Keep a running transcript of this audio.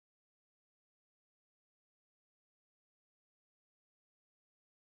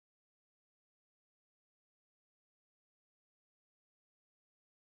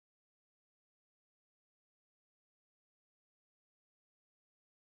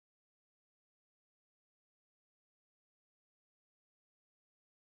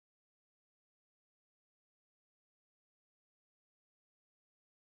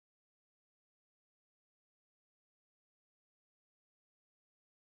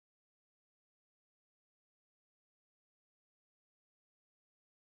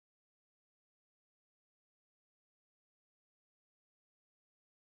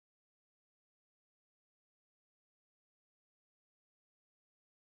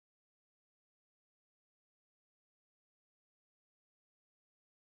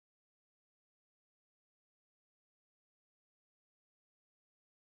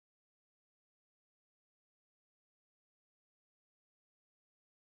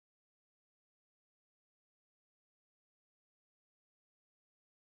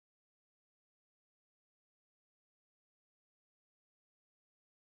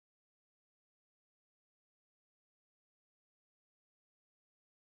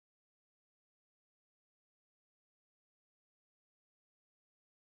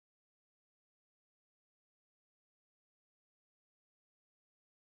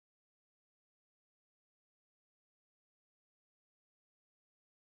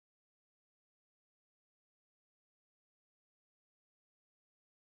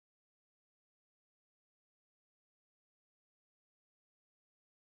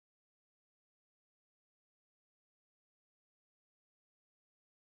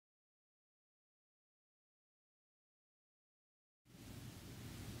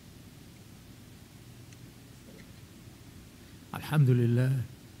Alhamdulillah,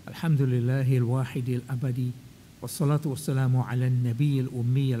 Alhamdulillahi al-Wahidi al-Abadi, wassalatu wassalamu ala al-Nabi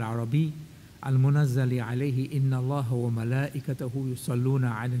al-Ummi al-Arabi, al-Munazzali alayhi inna Allah wa malaikatahu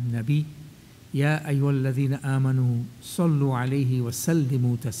yusalluna ala al-Nabi, ya ayyuhalladhina amanu sallu alayhi wa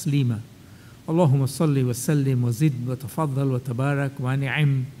sallimu taslima. Allahumma salli wa sallim wa zid wa tafaddal wa tabarak wa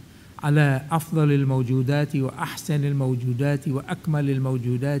ni'im ala afdal al-mawjudati wa ahsan al-mawjudati wa akmal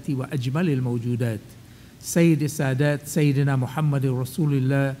al-mawjudati wa ajmal al-mawjudat. Sayyid Sadat, Sayyidina Muhammad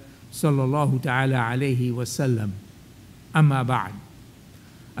Rasulullah sallallahu ta'ala alayhi wa sallam. Amma ba'd.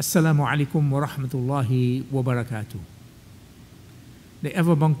 Assalamu alaikum wa rahmatullahi wa barakatuh. The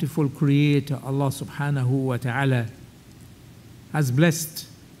ever bountiful Creator, Allah subhanahu wa ta'ala, has blessed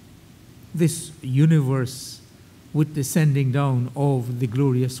this universe with the sending down of the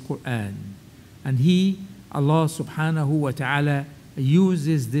glorious Qur'an. And He, Allah subhanahu wa ta'ala,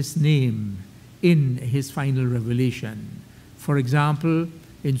 uses this name in His final revelation. For example,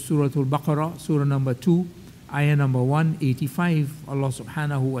 in Surah Al-Baqarah, Surah number 2, Ayah number 185, Allah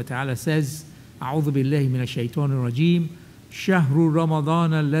subhanahu wa ta'ala says, أعوذ بالله من الشيطان الرجيم شهر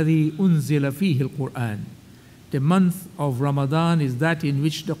رمضان الذي أنزل فيه القرآن. The month of Ramadan is that in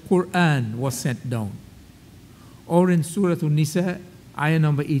which the Qur'an was sent down. Or in Surah An-Nisa, Ayah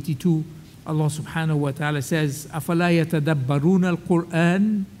number 82, Allah subhanahu wa ta'ala says, أفلا يتدبرون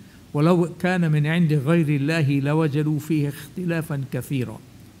القرآن وَلَوْ كَانَ مِنْ عِنْدِ غَيْرِ اللَّهِ لَوَجَدُوا فِيهِ اخْتِلَافًا كَثِيرًا.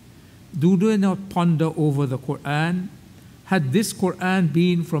 Do they not ponder over the Qur'an? Had this Qur'an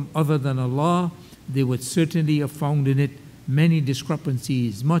been from other than Allah, they would certainly have found in it many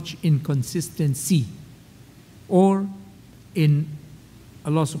discrepancies, much inconsistency. Or in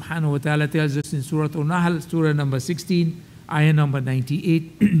Allah subhanahu wa ta'ala tells us in Surah An-Nahl, Surah number 16, Ayah number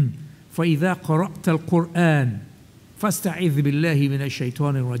 98, فَإِذَا قَرَأْتَ الْقُرْآنَ فَاسْتَعِذْ بِاللَّهِ مِنَ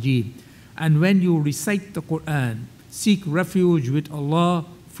الشَّيْطَانِ الرَّجِيمِ. And when you recite the Qur'an, seek refuge with Allah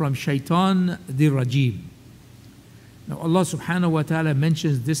from Shaitan the Rajim. Now Allah subhanahu wa ta'ala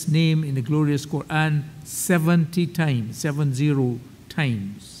mentions this name in the glorious Qur'an 70 times, 70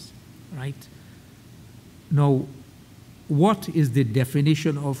 times, right? Now, what is the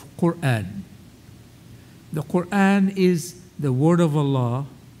definition of Qur'an? The Qur'an is the word of Allah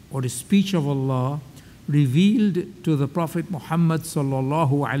or the speech of Allah revealed to the Prophet Muhammad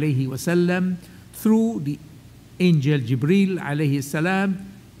sallallahu alayhi wasallam through the angel Jibril alayhi salam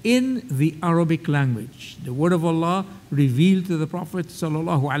in the Arabic language. The word of Allah revealed to the Prophet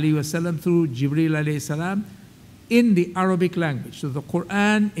sallallahu alayhi wasallam through Jibril alayhi salam in the Arabic language. So the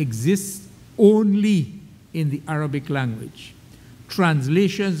Quran exists only in the Arabic language.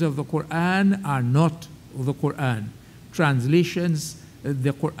 Translations of the Quran are not the Quran. Translations,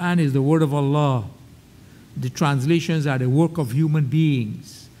 the Quran is the word of Allah. The translations are the work of human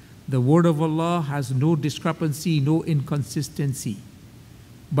beings. The word of Allah has no discrepancy, no inconsistency.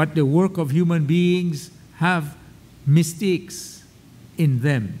 But the work of human beings have mistakes in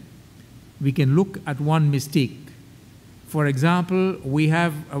them. We can look at one mistake. For example, we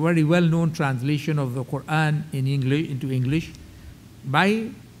have a very well-known translation of the Quran in English, into English by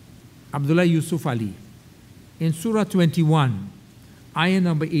Abdullah Yusuf Ali. In Surah 21, Ayah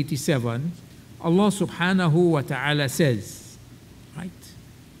number 87, Allah subhanahu wa ta'ala says, right?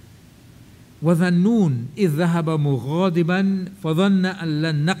 وَذَنُّونَ إِذْ ذَهَبَ مُغَاضِبًا فَظَنَّ أَن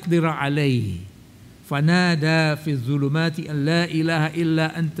لَّن نَّقْدِرَ عَلَيْهِ فَنَادَى فِي الظُّلُمَاتِ أَن لَّا إِلَهَ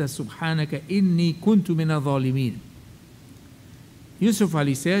إِلَّا أَنْتَ سُبْحَانَكَ إِنِّي كُنْتُ مِنَ الظَّالِمِينَ. Yusuf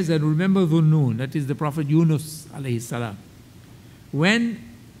Ali says, and remember Dhunnun, that is the Prophet Yunus alayhi salam, when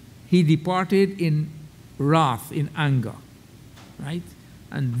he departed in wrath, in anger, right?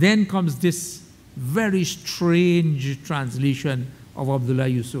 And then comes this very strange translation of Abdullah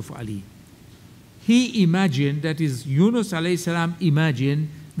Yusuf Ali. He imagined, that is Yunus alayhi salam imagined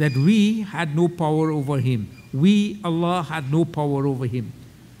that we had no power over him. We, Allah, had no power over him.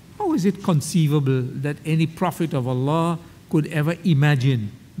 How is it conceivable that any prophet of Allah could ever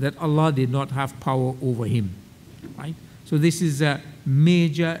imagine that Allah did not have power over him? Right? So this is a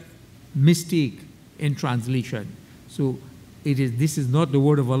major mistake in translation. So this is not the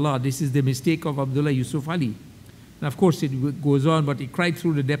word of Allah, this is the mistake of Abdullah Yusuf Ali. And of course it goes on, but he cried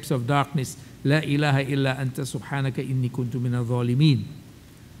through the depths of darkness, La ilaha illa anta subhanaka inni kuntu minal zalimin.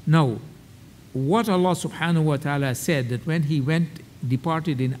 Now, what Allah subhanahu wa ta'ala said, that when he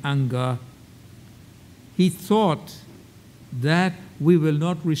departed in anger, he thought that we will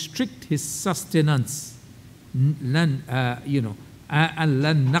not restrict his sustenance. Lan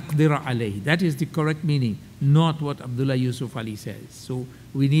naqdira alayhi. That is the correct meaning, not what Abdullah Yusuf Ali says. So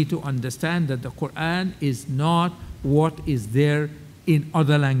we need to understand that the Quran is not what is there in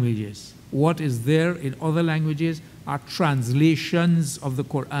other languages. What is there in other languages are translations of the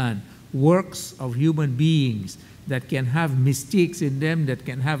Qur'an, works of human beings that can have mistakes in them, that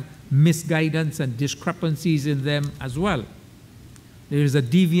can have misguidance and discrepancies in them as well. There is a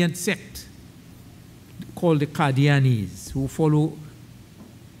deviant sect called the Qadianis who follow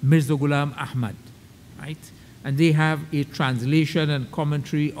Mirza Ghulam Ahmad, right? And they have a translation and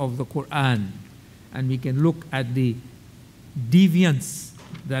commentary of the Qur'an. And we can look at the deviance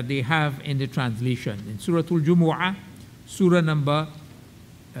that they have in the translation. In Surah Al-Jumu'ah, Surah number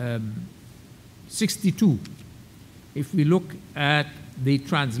 62, if we look at the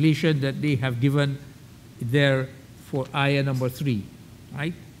translation that they have given there for ayah number 3,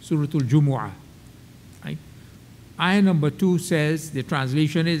 right? Surah Al-Jumu'ah, right? Ayah number 2 says, the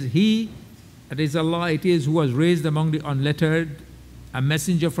translation is, He, that is Allah, it is who has raised among the unlettered a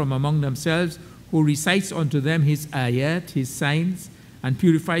messenger from among themselves, who recites unto them His ayat, His signs, and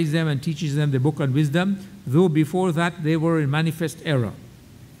purifies them and teaches them the book and wisdom, though before that they were in manifest error.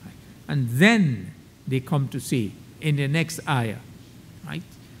 And then they come to say in the next ayah, right?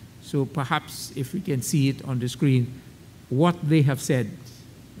 So perhaps if we can see it on the screen, what they have said,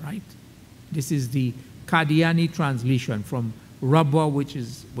 right? This is the Qadiani translation from Rabwa, which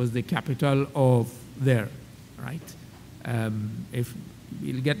was the capital of there, right? If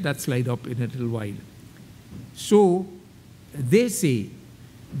we'll get that slide up in a little while. So they say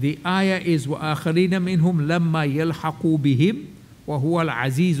the ayah is وَآخَرِينَ مِنْهُمْ لَمَّا يَلْحَقُوا بِهِمْ وَهُوَ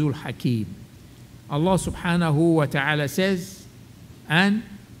الْعَزِيزُ الْحَكِيمُ. Allah subhanahu wa ta'ala says, and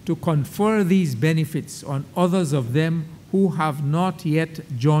to confer these benefits on others of them who have not yet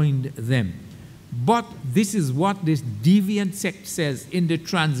joined them. But this is what this deviant sect says in the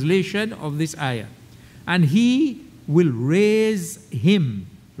translation of this ayah. And He will raise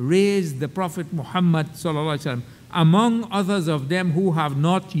the Prophet Muhammad sallallahu alaihi wasallam among others of them who have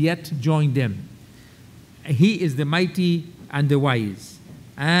not yet joined them. He is the mighty and the wise.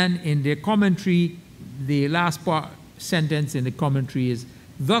 And in the commentary, the last sentence in the commentary is,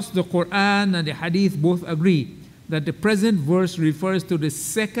 thus the Qur'an and the Hadith both agree that the present verse refers to the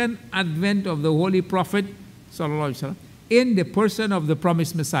second advent of the Holy Prophet sallallahu alaihi wasallam in the person of the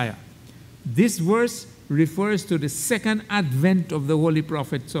promised Messiah. This verse refers to the second advent of the Holy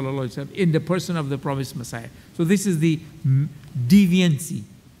Prophet sallallahu alaihi wasallam in the person of the promised Messiah. So this is the deviancy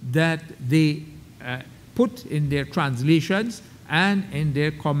that they put in their translations and in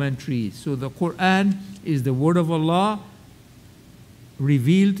their commentaries. So the Qur'an is the word of Allah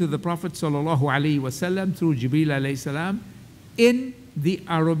revealed to the Prophet sallallahu alaihi wasallam through Jibreel alayhi salam in the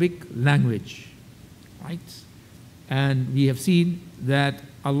Arabic language, right? And we have seen that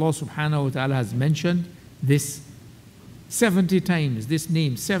Allah subhanahu wa ta'ala has mentioned this 70 times, this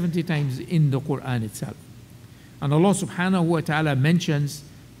name 70 times in the Qur'an itself. And Allah subhanahu wa ta'ala mentions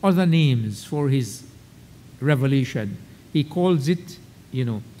other names for His revelation. He calls it,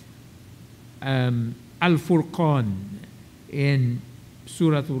 Al-Furqan in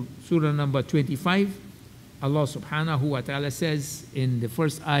Surah number 25. Allah subhanahu wa ta'ala says in the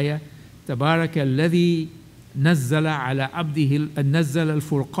first ayah, تبارك الذي نزل على عبده نزل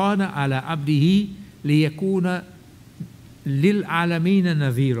الفرقان على عبده ليكون للعالمين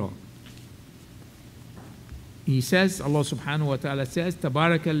نذيرا. He says, Allah subhanahu wa ta'ala says,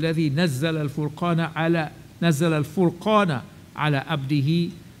 تبارك الذي نزل الفرقان على عبده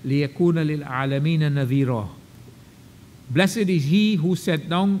ليكون للعالمين نذيرا. Blessed is he who set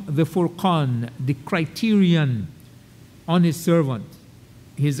down the Furqan, the criterion, on his servant,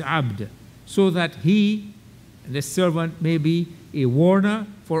 his abd, so that he, the servant, may be a warner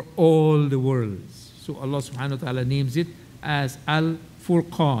for all the worlds. So Allah subhanahu wa ta'ala names it as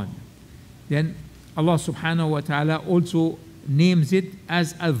Al-Furqan. Then Allah subhanahu wa ta'ala also names it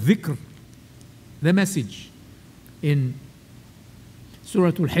as Al-Dhikr, the message. In Surah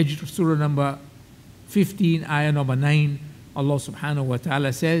Al-Hijr, Surah number 15, ayah number 9, Allah subhanahu wa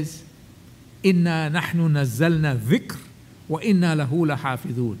ta'ala says, Inna nahnu nazzalna dhikr wa inna lahu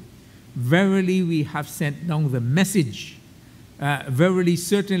lahafidhun. Verily we have sent down the message. Verily,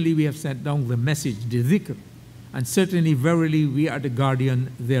 certainly we have sent down the message, the dhikr. And certainly, verily, we are the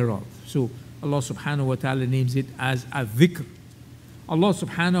guardian thereof. So Allah subhanahu wa ta'ala names it as al-dhikr. Allah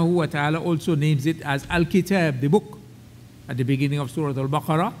subhanahu wa ta'ala also names it as al-kitab, the book. At the beginning of Surah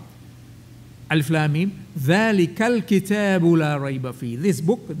Al-Baqarah, Alif Lam Mim, ذَلِكَ الْكِتَابُ لَا رَيْبَ فِيهِ. This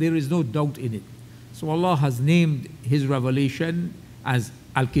book, there is no doubt in it. So Allah has named His revelation as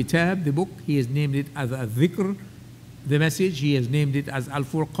Al-Kitab, the book. He has named it as Al-Dhikr, the message. He has named it as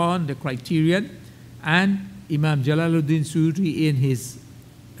Al-Furqan, the criterion. And Imam Jalaluddin Suyuti in his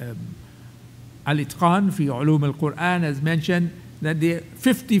Al-Itqan fi Ulum al-Qur'an has mentioned that there are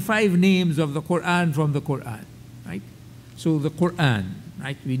 55 names of the Qur'an from the Qur'an. right? So the Qur'an,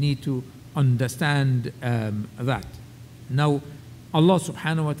 right? We need to understand that. Now, Allah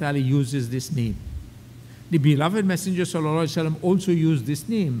subhanahu wa ta'ala uses this name. The beloved Messenger sallallahu alaihi wasallam also used this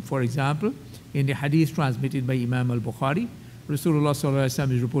name. For example, in the hadith transmitted by Imam al-Bukhari, Rasulullah sallallahu alaihi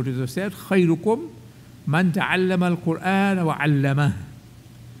wasallam is reported to have said, "Khayrukum man ta'allama al-Qur'an wa 'allamahu."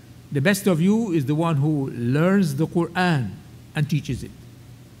 The best of you is the one who learns the Qur'an and teaches it.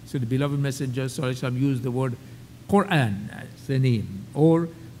 So the beloved Messenger sallallahu alaihi wasallam used the word Qur'an as the name. Or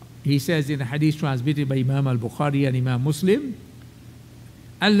he says in a hadith transmitted by Imam al-Bukhari and Imam Muslim,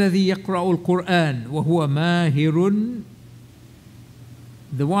 الذي يقرأ القرآن وهو ماهر,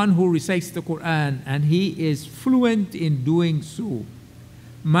 the one who recites the Quran and he is fluent in doing so.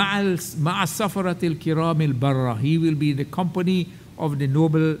 مع السفرة الكرام البرة, he will be in the company of the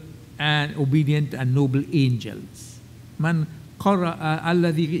noble and obedient and noble angels. من قرأ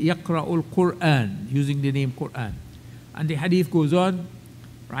الذي يقرأ القرآن, using the name Quran. And the hadith goes on,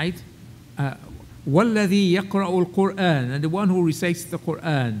 right? وَالَّذِي يَقْرَأُ الْقُرْآنَ, and the one who recites the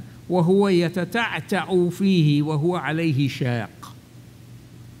Qur'an, وَهُوَ يَتَتَعْتَعُ فِيهِ وَهُوَ عَلَيْهِ شَاقٌ,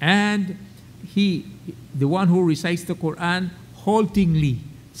 and he, the one who recites the Qur'an haltingly,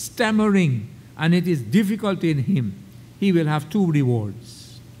 stammering, and it is difficult in him, he will have two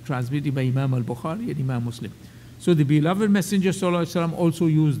rewards, transmitted by Imam al-Bukhari and Imam Muslim. So the beloved Messenger sallallahu alaihi wasallam also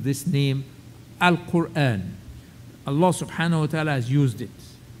used this name, Al-Qur'an. Allah subhanahu wa ta'ala has used it.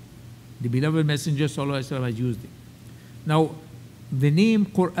 The beloved Messenger sallallahu alaihi wasallam has used it. Now, the name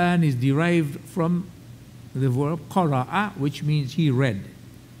Qur'an is derived from the verb qara'a, which means he read,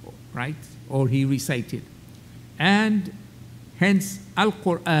 right? Or he recited. And hence,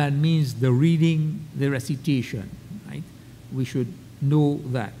 Al-Qur'an means the reading, the recitation, right? We should know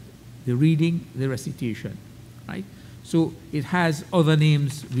that. The reading, the recitation, right? So it has other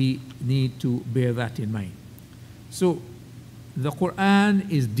names, we need to bear that in mind. So the Qur'an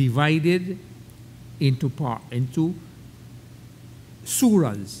is divided into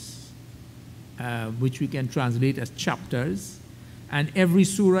surahs, which we can translate as chapters, and every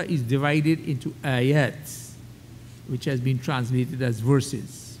surah is divided into ayats, which has been translated as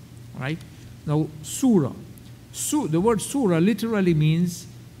verses, right? Now, surah. The word surah literally means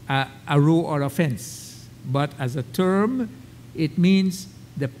a row or a fence, but as a term, it means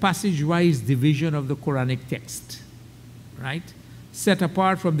the passage-wise division of the Quranic text, right? Set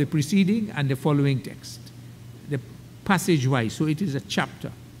apart from the preceding and the following text, the passage-wise. So it is a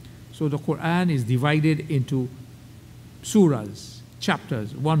chapter. So the Quran is divided into surahs,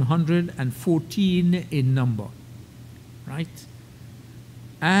 chapters, 114 in number, right?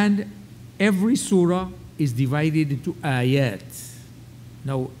 And every surah is divided into ayat.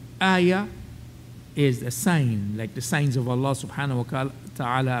 Now, ayah is a sign, like the signs of Allah subhanahu wa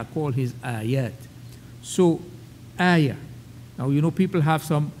ta'ala are called his ayat. So, ayah. Now, you know, people have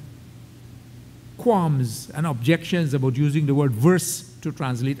some qualms and objections about using the word verse to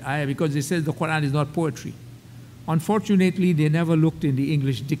translate ayah because they say the Quran is not poetry. Unfortunately, they never looked in the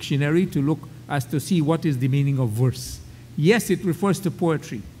English dictionary to look as to see what is the meaning of verse. Yes, it refers to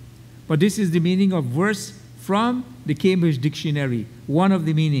poetry, but this is the meaning of verse from the Cambridge Dictionary. One of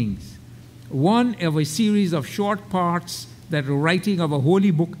the meanings. One of a series of short parts that the writing of a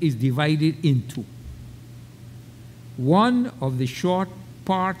holy book is divided into. One of the short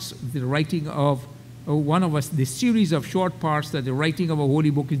parts, the writing of the series of short parts that the writing of a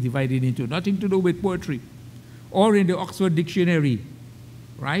holy book is divided into. Nothing to do with poetry. Or in the Oxford Dictionary,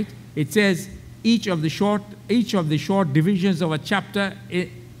 right? It says each of the short divisions of a chapter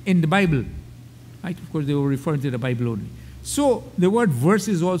in the Bible. Right? Of course, they were referring to the Bible only. So the word verse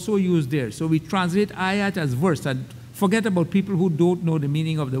is also used there. So we translate ayat as verse and forget about people who don't know the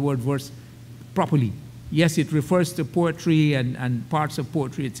meaning of the word verse properly. Yes, it refers to poetry and parts of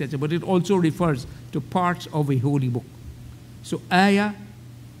poetry, etc., but it also refers to parts of a holy book. So ayah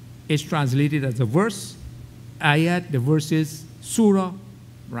is translated as a verse. Ayat, the verses, surah,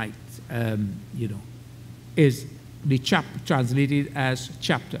 right, is the translated as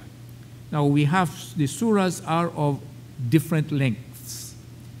chapter. Now we have, the surahs are of different lengths.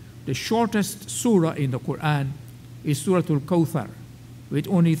 The shortest surah in the Quran is Surah Al-Kawthar, with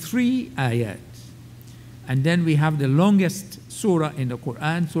only 3 ayat. And then we have the longest surah in the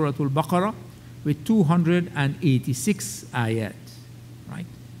Quran, Surah Al-Baqarah, with 286 ayat, right?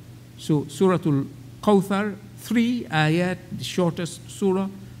 So Surah Al-Kawthar, 3 ayat, the shortest surah.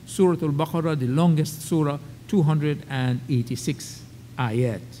 Surah Al-Baqarah, the longest surah, 286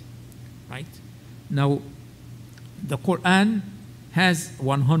 ayat, right? Now, the Quran has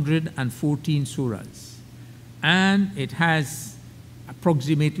 114 surahs, and it has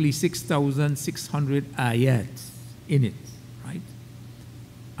approximately 6,600 ayats. in it, right?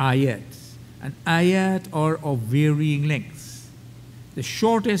 Ayat. And ayat are of varying lengths. The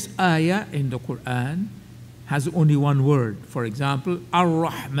shortest ayah in the Quran has only one word. For example,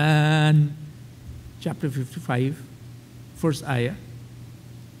 Ar-Rahman, chapter 55, first ayah,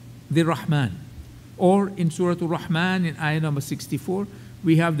 the Rahman. Or in Surah Al-Rahman, in ayah number 64,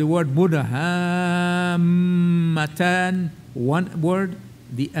 we have the word Muhkamāt, one word,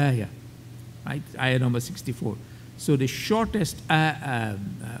 the ayah, right? Ayah number 64. So the shortest ayah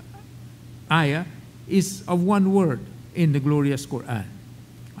is of one word in the glorious Quran,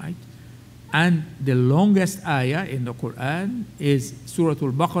 right? And the longest ayah in the Quran is Surah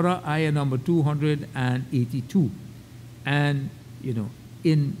Al-Baqarah, ayah number 282. And, you know,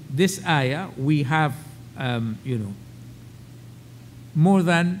 in this ayah, we have, you know, more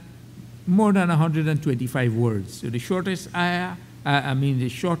than 125 words. So the shortest ayah, the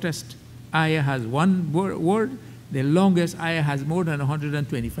shortest ayah has one word. The longest ayah has more than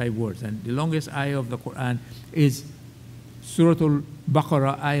 125 words. And the longest ayah of the Quran is Surah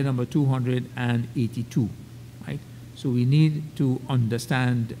Al-Baqarah, ayah number 282. Right? So we need to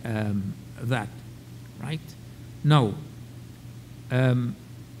understand that. Right? Now, the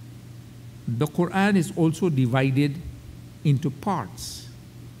Quran is also divided into parts.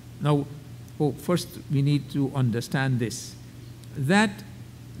 Now, first we need to understand this, that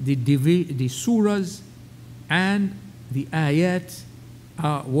the surahs and the ayat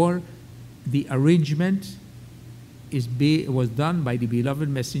were, the arrangement was done by the beloved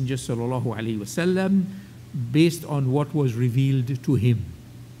Messenger sallallahu alaihi wasallam based on what was revealed to him.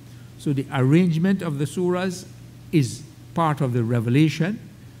 So the arrangement of the surahs is part of the revelation.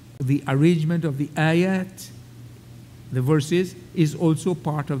 The arrangement of the ayat, the verses, is also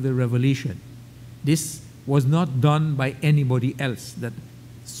part of the revelation. This was not done by anybody else, that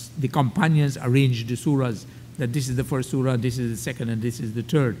the companions arranged the surahs, that this is the first surah, this is the second, and this is the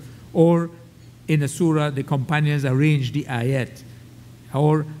third. Or in a surah, the companions arranged the ayat.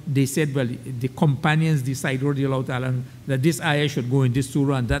 Or they said, well, the companions decide that this ayah should go in this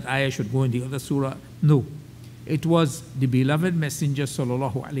surah and that ayah should go in the other surah. No. It was the beloved Messenger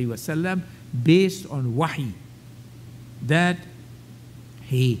sallallahu alaihi wasallam based on wahi, that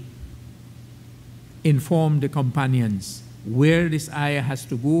he informed the companions where this ayah has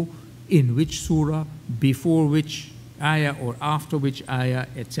to go, in which surah, before which ayah or after which ayah,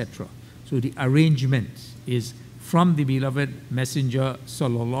 etc. So the arrangement is from the beloved Messenger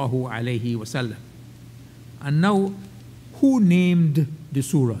sallallahu alaihi wasallam. And now, who named the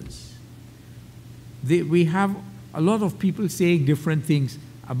surahs? We have a lot of people saying different things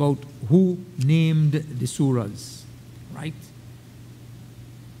about who named the surahs, right?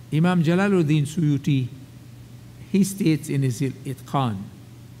 Imam Jalaluddin Suyuti, he states in his Itqan,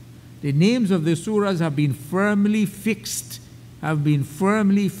 the names of the surahs have been firmly fixed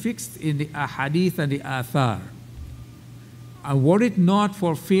in the ahadith and the athar. And were it not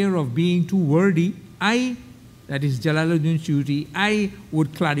for fear of being too wordy, that is Jalaluddin Suyuti, I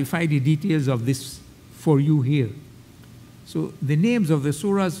would clarify the details of this for you here. So the names of the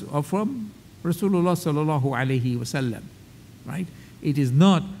surahs are from Rasulullah sallallahu alaihi wasallam, right? It is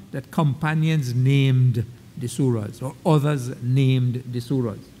not that companions named the surahs or others named the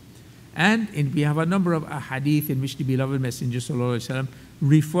surahs. And we have a number of ahadith in which the beloved Messenger sallallahu alaihi wasallam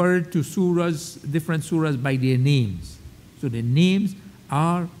referred to surahs, different surahs, by their names. So the names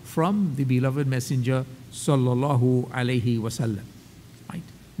are from the beloved Messenger sallallahu alaihi wasallam, right?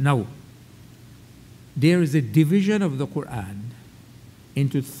 Now, there is a division of the Quran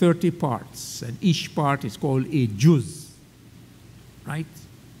into 30 parts, and each part is called a juz, right?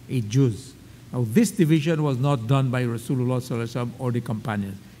 A juz. Now, this division was not done by Rasulullah sallallahu alaihi wasallam or the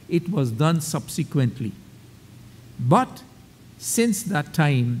companions. It was done subsequently. But since that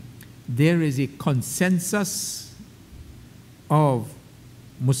time, there is a consensus of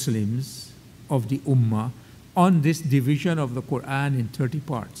Muslims, of the Ummah, on this division of the Quran in 30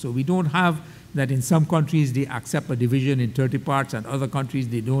 parts. So we don't have that in some countries they accept a division in 30 parts and other countries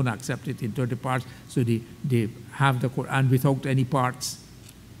they don't accept it in 30 parts. So they have the Quran without any parts,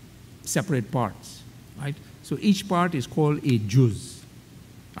 separate parts, right? So each part is called a juz,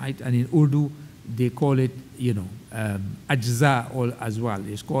 right? And in Urdu, they call it, ajza as well.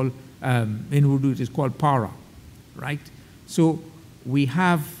 It's called, in Urdu, it is called para, right? So we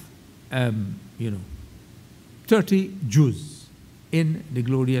have, 30 juz in the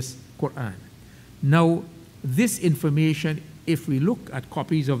glorious Quran. Now, this information, if we look at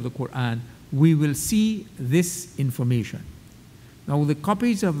copies of the Quran, we will see this information. Now, the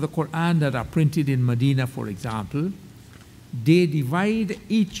copies of the Quran that are printed in Medina, for example, they divide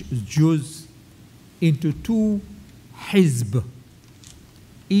each juz into two hizb.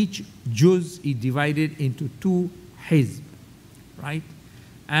 Each juz is divided into 2 hizb, right?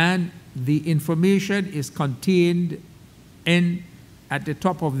 And the information is contained at the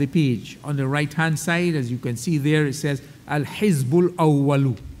top of the page. On the right-hand side, as you can see there, it says Al-Hizbul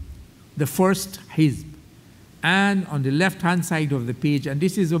Awwalu, the first hizb. And on the left-hand side of the page, and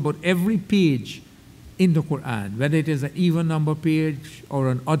this is about every page in the Quran, whether it is an even number page or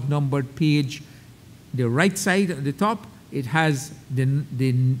an odd numbered page, the right side at the top, it has the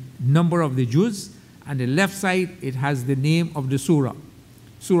number of the juz, and the left side, it has the name of the surah,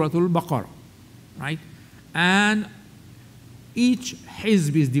 Suratul Baqarah, right? And each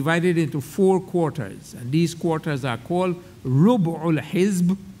hizb is divided into 4 quarters, and these quarters are called Rub'ul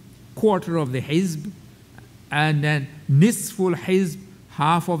Hizb, quarter of the hizb, and then Nisful Hizb,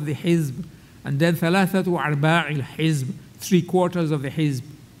 half of the hizb, and then Thalathatu Arba'il Hizb, 3 quarters of the hizb,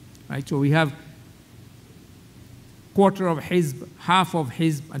 right? So we have quarter of hizb, half of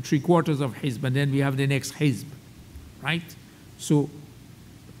hizb, and 3 quarters of hizb, and then we have the next hizb, right? So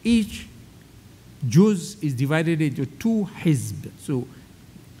each juz is divided into 2 hizb. So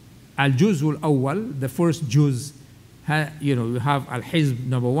al-juzul awwal, the first juz, you have al-hizb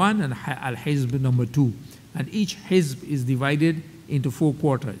number 1 and al-hizb number 2, and each hizb is divided into 4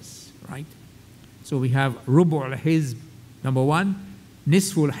 quarters, right? So we have rubu' al-hizb number 1,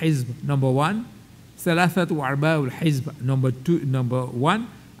 nisfu al-hizb number 1, thalathatu arba'u al-hizb number 1,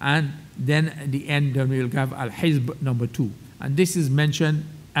 and then at the end we will have al-hizb number 2. And this is mentioned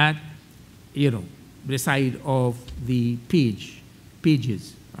at, the side of the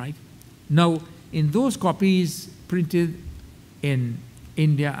pages, right? Now, in those copies printed in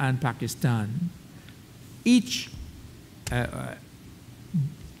India and Pakistan, each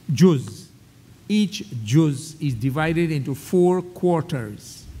juz is divided into 4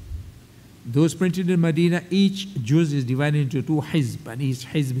 quarters. Those printed in Medina, each juz is divided into 2 hizb, and each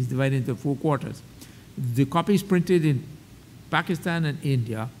hizb is divided into 4 quarters. The copies printed in Pakistan and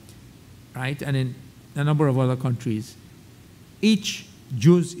India, right, and in a number of other countries, each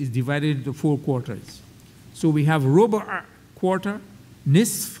juz is divided into 4 quarters. So we have rubu' quarter,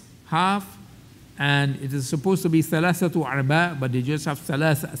 nisf half, and it is supposed to be thalathatu arba, but they just have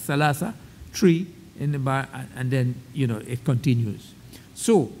thalatha 3 in the, and then it continues.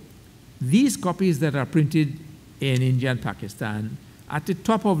 So these copies that are printed in India and Pakistan, at the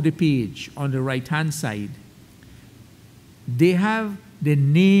top of the page on the right hand side, they have the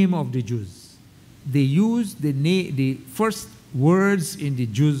name of the juz. They use the first words in the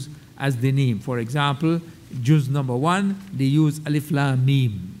juz as the name. For example, juz number 1, they use alif lam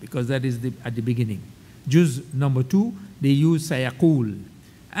mim because that is at the beginning. Juz number 2, they use sayaqul.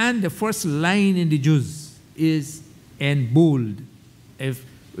 And the first line in the juz is in bold, if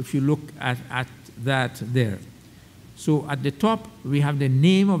you look at that there. So at the top, we have the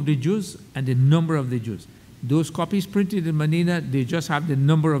name of the juz and the number of the juz. Those copies printed in Medina, they just have the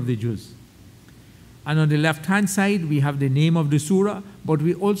number of the juz. And on the left-hand side, we have the name of the surah, but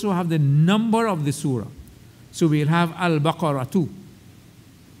we also have the number of the surah. So we'll have Al-Baqarah 2,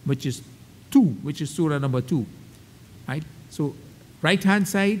 which is surah number 2, right? So right-hand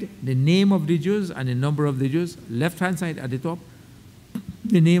side, the name of the juz and the number of the juz. Left-hand side at the top,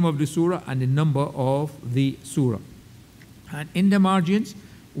 the name of the surah and the number of the surah. And in the margins,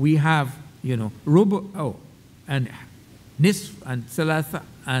 we have, rubu' and nisf and thalatha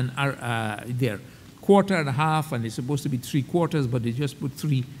and there. Quarter and a half, and it's supposed to be 3 quarters, but they just put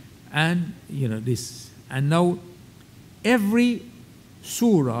 3, and this. And now every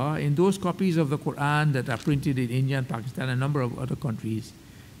surah in those copies of the Quran that are printed in India and Pakistan and a number of other countries,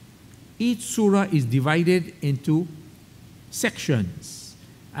 each surah is divided into sections,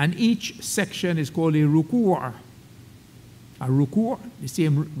 and each section is called a ruku'. A ruku', the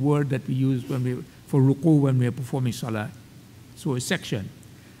same word that we use for ruku' when we are performing salah. So a section.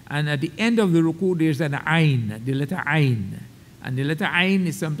 And at the end of the ruku', there's an ayn, the letter ayn. And the letter ayn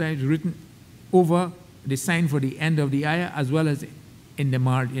is sometimes written over the sign for the end of the ayah as well as in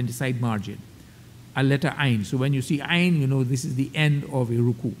the side margin. A letter ayn. So when you see ayn, this is the end of a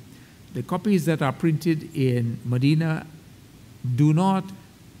ruku'. The copies that are printed in Medina do not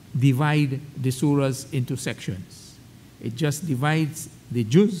divide the surahs into sections. It just divides the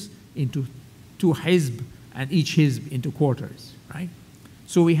juz into 2 hizb and each hizb into quarters, right?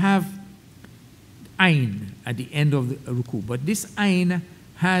 So we have ayn at the end of the ruku, but this ayn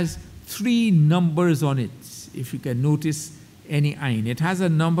has 3 numbers on it. If you can notice any ayn, it has a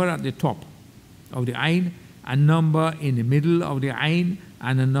number at the top of the ayn, a number in the middle of the ayn,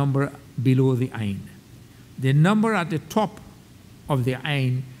 and a number below the ayn. The number at the top of the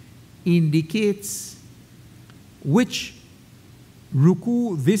ayn indicates which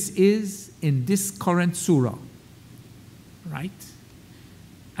ruku this is in this current surah, right?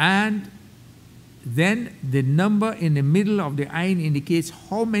 And then the number in the middle of the ayn indicates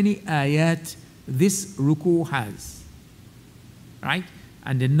how many ayat this ruku has, right?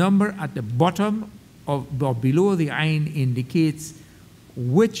 And the number at the bottom of or below the ayn indicates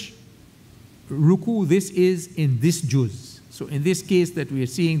which ruku this is in this juz. So in this case that we are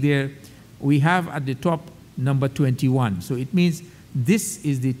seeing there, we have at the top number 21. So it means this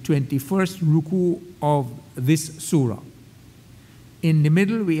is the 21st ruku of this surah. In the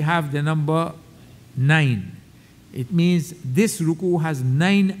middle we have the number 9. It means this ruku has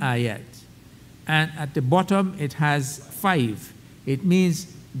 9 ayat. And at the bottom it has 5. It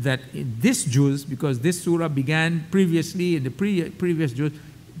means that in this juz, because this surah began previously in the previous juz,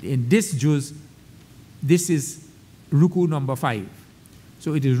 in this juz, this is ruku number 5.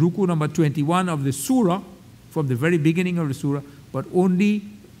 So it is ruku number 21 of the surah, from the very beginning of the surah, but only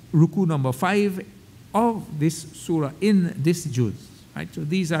ruku number 5 of this surah in this juz. Right? So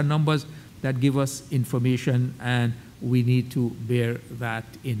these are numbers that give us information, and we need to bear that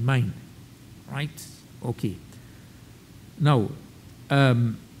in mind. Right? Okay. Now,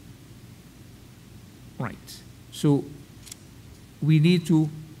 right. So we need to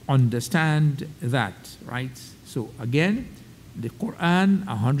understand that, right? So again, the Quran,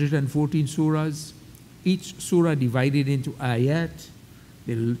 114 surahs, each surah divided into ayat.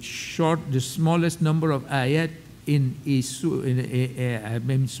 The smallest number of ayat in a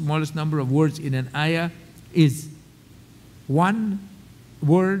smallest number of words in an ayah is one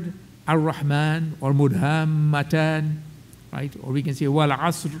word, Ar-Rahman or Mudhammatan, right? Or we can say Wal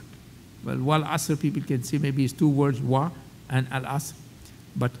Asr. Well, Wal Asr people can say maybe it's 2 words, Wa and Al Asr.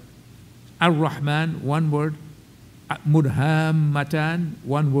 But Ar-Rahman, 1 word, Mudhammatan,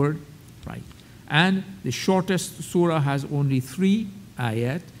 1 word, right? And the shortest surah has only 3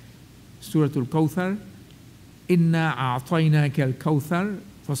 ayat. Surah Al-Kawthar, Inna a'tainaka al-kawthar,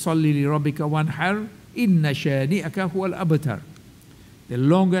 fasalli li rabbika wanhar, inna shani'aka huwa al-abtar. The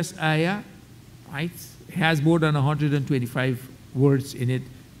longest ayah, right, has more than 125 words in it.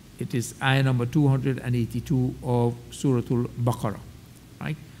 It is ayah number 282 of Surah Al-Baqarah,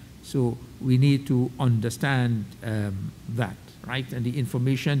 right? So we need to understand that, right? And the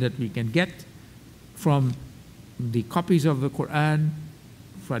information that we can get from the copies of the Quran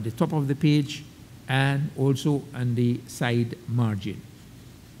from the top of the page and also on the side margin,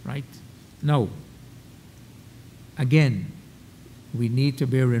 right? Now, again, we need to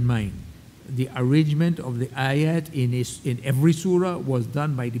bear in mind the arrangement of the ayat in every surah was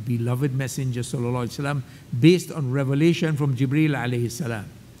done by the beloved Messenger sallallahu alaihi wasallam based on revelation from Jibreel alayhi salam.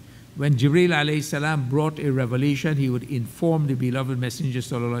 When Jibreel alayhi salam brought a revelation, he would inform the beloved Messenger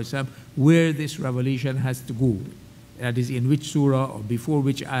sallallahu alaihi wasallam where this revelation has to go. That is, in which surah, or before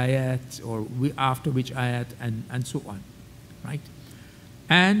which ayat, or after which ayat, and so on, right?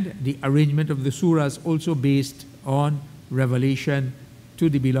 And the arrangement of the surahs also based on revelation to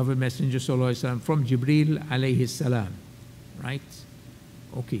the beloved Messenger sallallahu alaihi wasallam from Jibreel alayhi salam, right?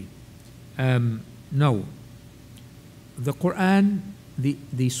 Okay. Now, the Quran, the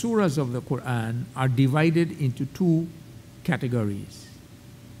surahs of the Quran are divided into 2 categories.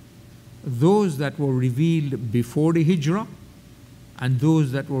 Those that were revealed before the Hijrah and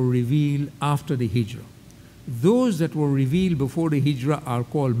those that were revealed after the Hijrah. Those that were revealed before the Hijrah are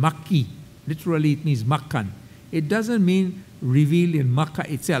called Makki. Literally it means Makkan. It doesn't mean revealed in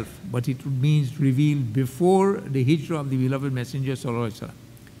Makkah itself, but it means revealed before the Hijrah of the beloved Messenger sallallahu alaihi wasallam.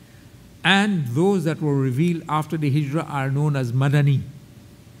 And those that were revealed after the Hijrah are known as Madani.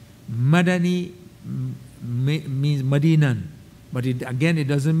 Madani means Madinan, but it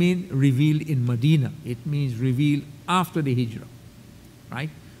doesn't mean revealed in Medina. It means revealed after the Hijrah, right?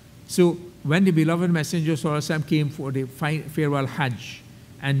 So when the beloved Messenger sallallahu alaihi wasallam came for the farewell Hajj,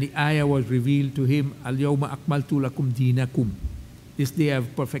 and the ayah was revealed to him, Al-Yawma akmaltu lakum dinakum. This day I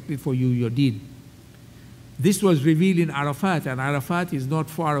have perfected for you your deed. This was revealed in Arafat, and Arafat is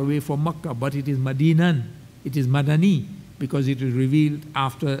not far away from Makkah, but it is Madinan. It is Madani, because it is revealed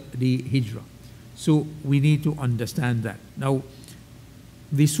after the Hijrah. So we need to understand that. Now,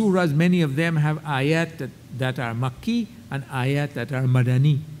 the surahs, many of them have ayat that are Makki and ayat that are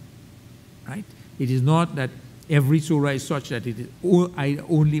Madani, right? It is not that every surah is such that it is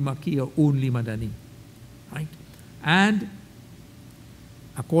only Makki or only Madani, right? And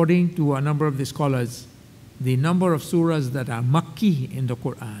according to a number of the scholars, the number of surahs that are Makki in the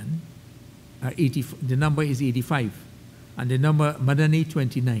Quran are 80. The number is 85, and the number Madani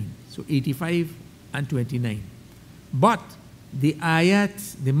 29. So 85 and 29. But the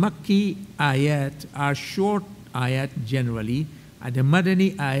ayat, the Makki ayat, are short ayat generally, and the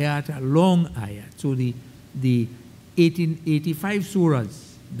Madani ayat are long ayat. So the 85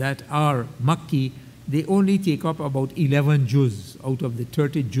 surahs that are Makki, they only take up about 11 juz out of the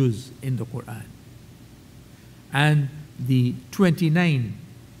 30 juz in the Qur'an. And the 29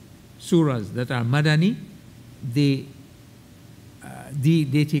 surahs that are Madani, they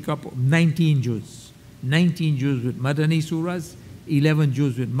take up 19 juz. 19 juz with Madani surahs, 11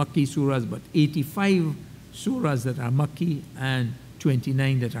 juz with Makki surahs, but 85 surahs that are Makki and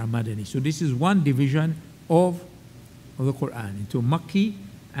 29 that are Madani. So this is one division of the Qur'an into Makki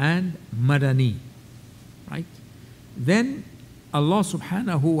and Madani, right? Then Allah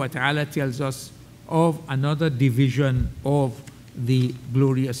subhanahu wa ta'ala tells us of another division of the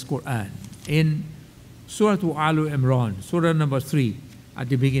glorious Qur'an. In Surah Al-Imran, Surah number 3, at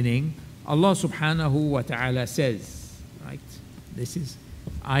the beginning, Allah subhanahu wa ta'ala says, right? This is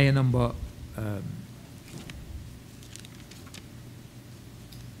ayah number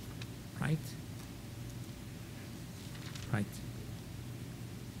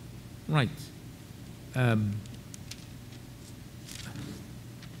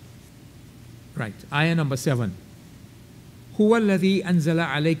right? Ayah number 7. هو الذي أنزل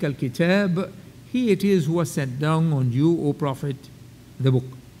عليك الكتاب. He it is who has sent down on you, O Prophet, the book.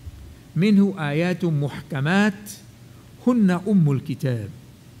 منه آيات محكمات هن الكتاب.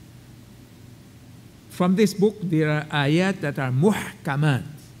 From this book there are ayat that are muhkamat,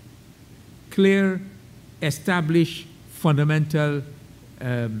 clear, established, fundamental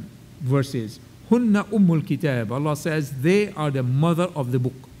verses. Hunna kitab. Allah says they are the mother of the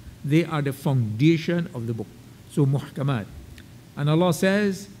book. They are the foundation of the book. So muhkamat. And Allah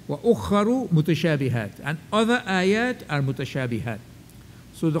says, wa ukharu mutashābihāt. And other ayat are mutashābihāt.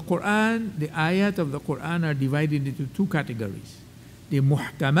 So the Qur'an, the ayat of the Qur'an are divided into two categories. The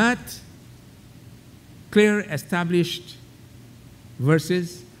muhkamat, clear, established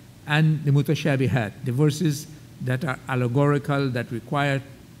verses, and the mutashābihāt, the verses that are allegorical, that require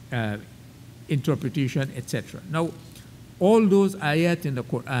interpretation, etc. Now, all those ayat in the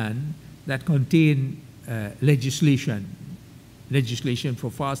Qur'an that contain legislation for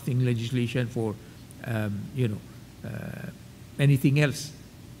fasting, legislation for anything else,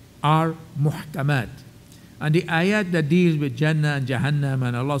 are muhkamat. And the ayat that deals with Jannah and Jahannam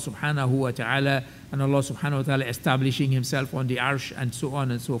and Allah subhanahu wa ta'ala and Allah subhanahu wa ta'ala establishing himself on the arsh and so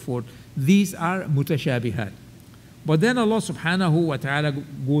on and so forth, these are mutashābihāt. But then Allah subhanahu wa ta'ala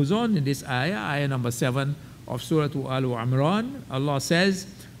goes on in this ayah number 7 of Surah Al-Imran. Allah says,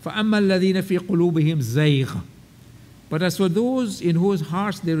 فَأَمَّا الَّذِينَ فِي قُلُوبِهِمْ زَيْغٌ. But as for those in whose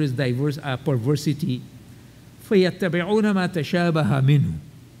hearts there is perversity, فَيَتَّبِعُونَ مَا تَشَابَهَ مِنْهُ.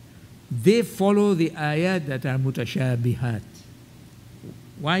 They follow the ayat that are mutashābihāt.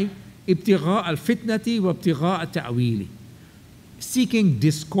 Why? ابتغاء الفتنة وابتغاء التأويل. Seeking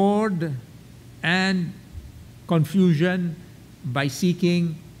discord and confusion by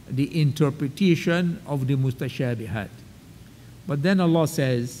seeking the interpretation of the mutashābihāt. But then Allah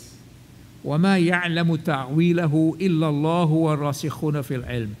says, وَمَا يَعْلَمُ تَعْوِيلَهُ إِلَّا اللَّهُ وَالرَّاسِخُونَ فِي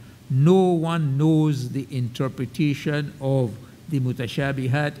الْعِلْمِ. No one knows the interpretation of the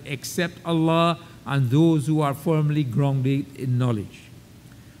mutashābihāt except Allah and those who are firmly grounded in knowledge.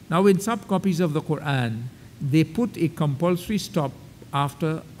 Now in some copies of the Qur'an, they put a compulsory stop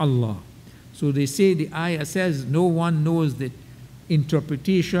after Allah. So they say, the ayah says, no one knows the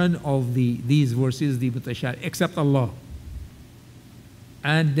interpretation of these verses, the mutashābih, except Allah.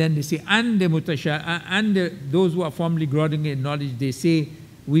 And then they say, and those who are firmly grounded in knowledge, they say,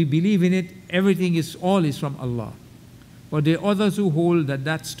 we believe in it, everything is, all is from Allah. But there are others who hold that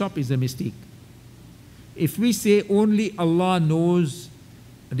that stop is a mistake. If we say only Allah knows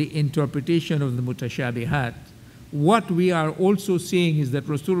the interpretation of the mutashābihāt, what we are also saying is that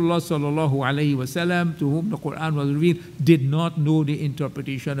Rasulullah sallallahu alayhi wasallam, to whom the Qur'an was revealed, did not know the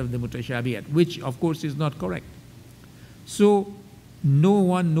interpretation of the mutashābihāt, which of course is not correct. So no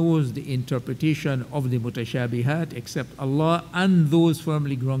one knows the interpretation of the mutashābihāt except Allah and those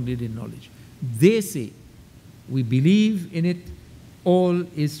firmly grounded in knowledge. They say, we believe in it, all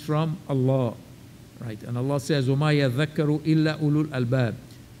is from Allah. Right? And Allah says, وَمَا يَذَّكَّرُ إِلَّا أُولُو الْأَلْبَابِ.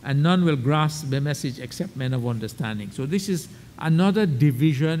 And none will grasp the message except men of understanding. So this is another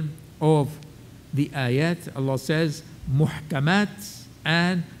division of the ayat. Allah says, muhkamat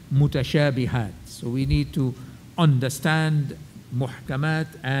and mutashābihāt. So we need to understand muhkamat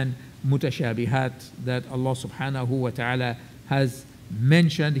and mutashābihāt that Allah subhanahu wa ta'ala has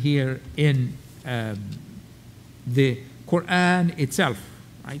mentioned here in the Qur'an itself,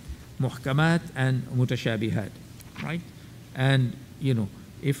 right? Muhkamāt and mutashābihāt, right? And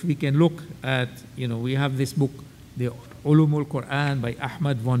if we can look at, we have this book, the Ulumul Qur'an by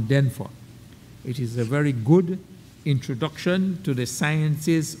Ahmad von Denver. It is a very good introduction to the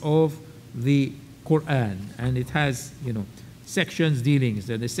sciences of the Qur'an, and it has, sections dealing,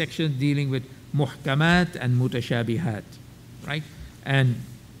 so the sections dealing with Muhkamāt and Mutashābihāt, right? And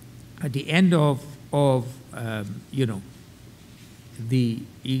at the end of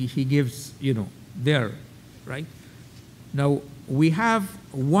he gives, there, right? Now, we have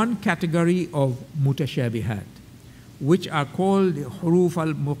one category of Mutashābihāt, which are called the huruf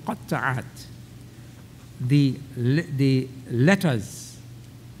al-muqatta'at, the letters,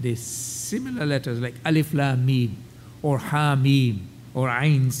 the similar letters like alif lam mim, or ha mim, or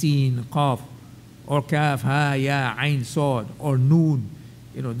ain sin qaf, or kaf ha ya ain sad, or noon.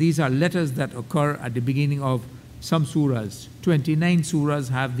 These are letters that occur at the beginning of some surahs. 29 surahs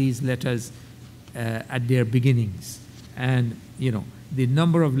have these letters at their beginnings, and the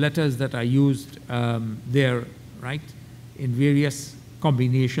number of letters that are used there, right, in various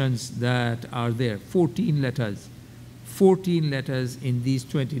combinations that are there. 14 letters. 14 letters in these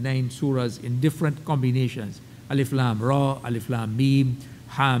 29 surahs in different combinations. Alif lam ra, alif lam mim,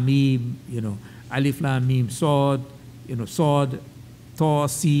 ha mim, alif lam mim sad, sad, ta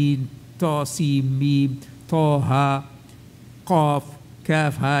sin mim, ta ha, qaf,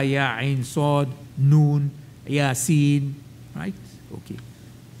 kaf ha ya ain sad, noon, yasin, right? Okay.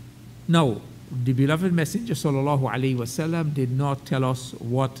 Now, the beloved Messenger sallallahu alaihi wasallam did not tell us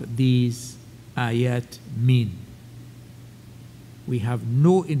what these ayat mean. We have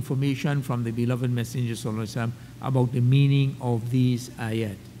no information from the beloved Messenger sallallahu alaihi wasallam about the meaning of these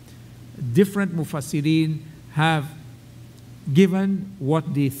ayat. Different mufassirin have given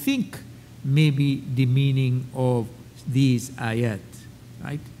what they think may be the meaning of these ayat,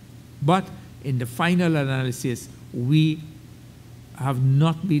 right? But in the final analysis, we have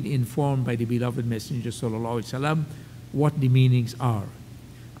not been informed by the beloved Messenger sallallahu alaihi wasallam what the meanings are.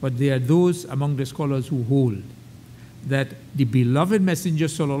 But there are those among the scholars who hold that the beloved Messenger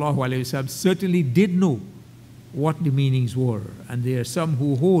sallallahu alaihi wasallam certainly did know what the meanings were, and there are some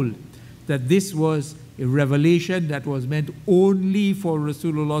who hold that this was a revelation that was meant only for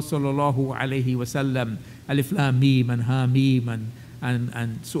Rasulullah sallallahu alaihi wasallam, alif lam mim and ha mim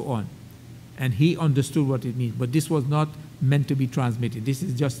and so on, and he understood what it means. But this was not meant to be transmitted. This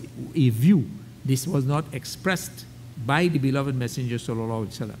is just a view. This was not expressed by the beloved Messenger sallallahu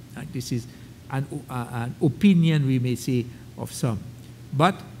alaihi wasallam. This is an opinion, we may say, of some.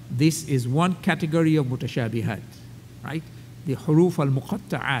 But this is one category of Mutashābihāt, right? The huruf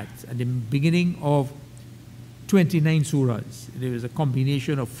al-muqatta'at at the beginning of 29 surahs. There is a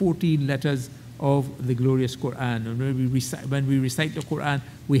combination of 14 letters of the glorious Qur'an. And when we recite the Qur'an,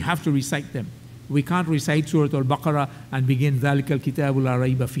 we have to recite them. We can't recite Surah Al-Baqarah and begin ذَلِكَ الْكِتَابُ لَا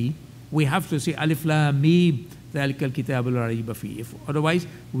رَيْبَ فِيهِ. We have to say Alif Lam Mim, ذَلِكَ الْكِتَابُ لَا رَيْبَ فِيهِ. Otherwise,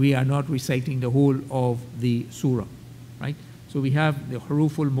 we are not reciting the whole of the surah, right? So we have the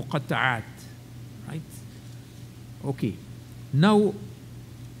huruful muqatta'at, right? Okay. Now,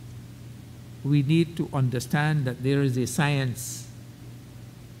 we need to understand that there is a science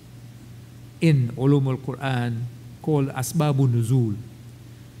in Ulumul Qur'an called Asbābun-Nuzūl.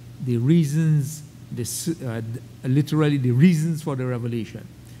 The reasons, literally the reasons for the revelation,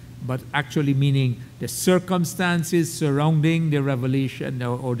 but actually meaning the circumstances surrounding the revelation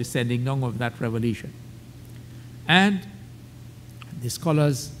or the sending down of that revelation. And the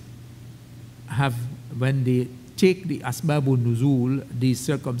scholars have, when they take the Asbābun-Nuzūl, these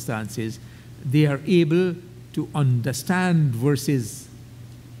circumstances, they are able to understand verses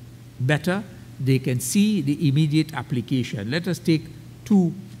better. They can see the immediate application. Let us take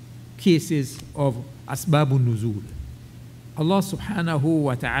two cases of Asbābun-Nuzūl. Allah subhanahu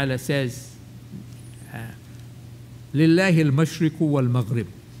wa ta'ala says, Lillahi al-mashriqu wal-maghrib,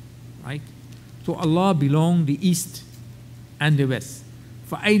 right? To Allah belong the east and the west.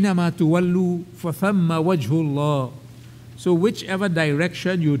 فَأَيْنَمَا تُوَلُّوا فَثَمَّ وَجْهُ اللَّهِ. So whichever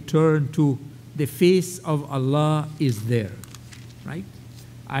direction you turn to, the face of Allah is there, right?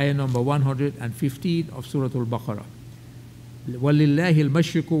 Ayah number 115 of Surah Al-Baqarah. وَلِلَّهِ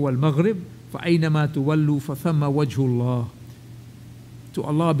الْمَشْرِقُ وَالْمَغْرِبُ فَأَيْنَمَا تُوَلُّوا فَثَمَّ وَجْهُ اللَّهِ. To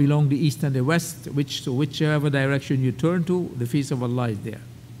Allah belong the east and the west, so whichever direction you turn to, the face of Allah is there.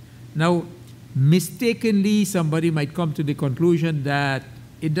 Now, mistakenly, somebody might come to the conclusion that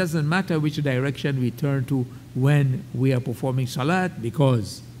it doesn't matter which direction we turn to when we are performing salat,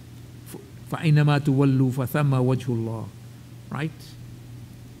 because فَأَيْنَمَا تُوَلُّوا فَثَمَّ وَجْهُ اللَّهِ, right?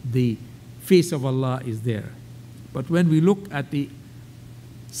 The face of Allah is there. But when we look at the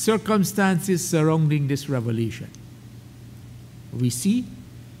circumstances surrounding this revelation, we see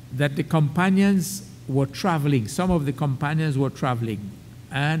that the companions were traveling. Some of the companions were traveling,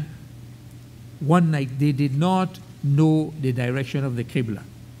 and one night they did not know the direction of the Qibla.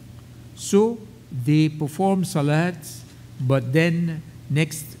 So they performed salat, but then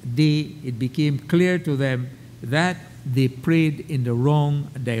next day it became clear to them that they prayed in the wrong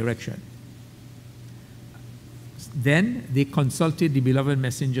direction. Then they consulted the beloved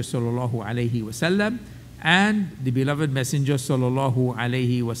Messenger sallallahu alaihi wasallam, and the beloved Messenger sallallahu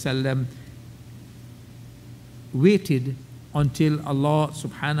alaihi wasallam waited until Allah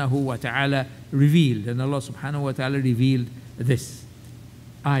subhanahu wa ta'ala revealed, and Allah subhanahu wa ta'ala revealed this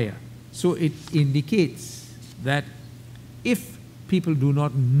ayah. So it indicates that if people do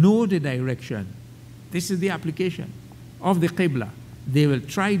not know the direction, this is the application of the Qibla. They will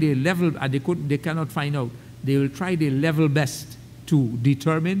try their level, they cannot find out. They will try their level best to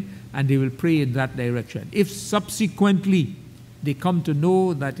determine, and they will pray in that direction. If subsequently they come to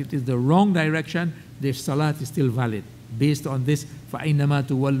know that it is the wrong direction, their salat is still valid based on this فَأَيْنَمَا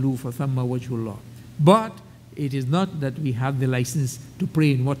تُوَلُّوا فَثَمَّ وَجْهُ اللَّهِ. But it is not that we have the license to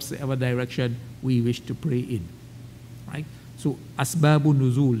pray in whatsoever direction we wish to pray in. Right? So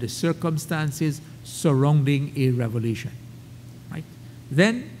Asbābun-Nuzūl, the circumstances surrounding a revelation. Right?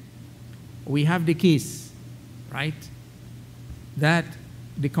 Then we have the case, right, that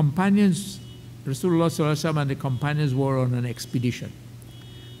the companions, Rasulullah sallallahu alaihi wasallam and the companions were on an expedition,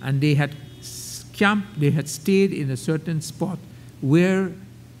 and they had camped, they had stayed in a certain spot where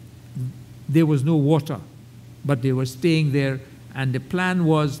there was no water, but they were staying there, and the plan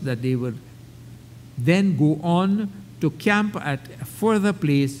was that they would then go on to camp at a further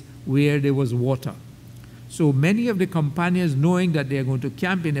place where there was water. So many of the companions, knowing that they are going to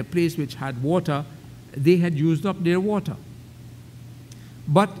camp in a place which had water, they had used up their water.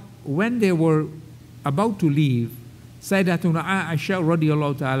 But when they were about to leave, Sayyidatuna Aisha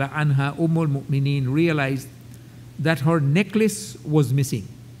radiyallahu ta'ala anha, Mu'mineen, realized that her necklace was missing.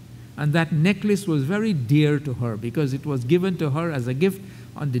 And that necklace was very dear to her because it was given to her as a gift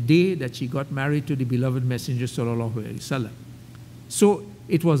on the day that she got married to the beloved Messenger sallallahu alaihi wasallam. So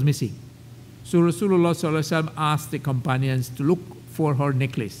it was missing. So Rasulullah sallallahu alaihi wasallam asked the companions to look for her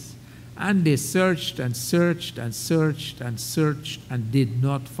necklace. And they searched and searched and searched and searched and did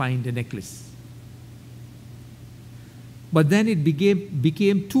not find the necklace. But then it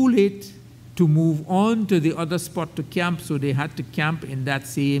became too late to move on to the other spot to camp, so they had to camp in that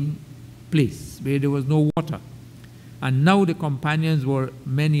same place where there was no water. And now the companions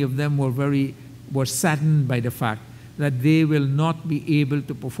many of them were saddened by the fact that they will not be able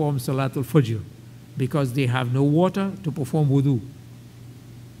to perform Salatul Fajr because they have no water to perform wudu.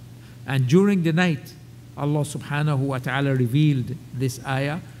 And during the night, Allah subhanahu wa ta'ala revealed this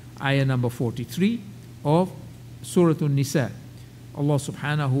ayah number 43 of Surah An-Nisa. Allah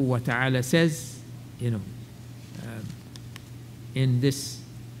subhanahu wa ta'ala says, in this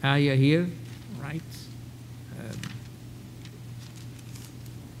ayah here, right?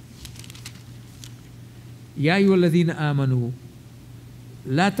 يا أيها الذين آمنوا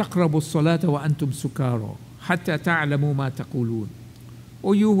لا تقربوا الصلاة وأنتم سكارى حتى تعلموا ما تقولون.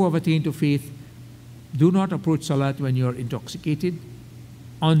 O you who have attained to faith, do not approach salat when you are intoxicated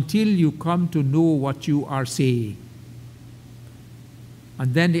until you come to know what you are saying.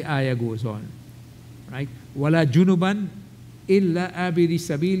 And then the ayah goes on, right? وَلَا جُنُبًا إِلَّا آبِرِ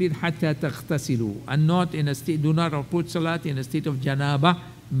سَبِيلٍ حَتَّى تَغْتَسِلُوا. And not in a state, do not approach salat in a state of janaba,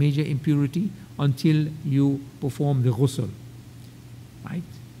 major impurity, until you perform the ghusl, right?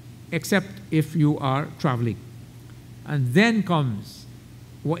 Except if you are traveling. And then comes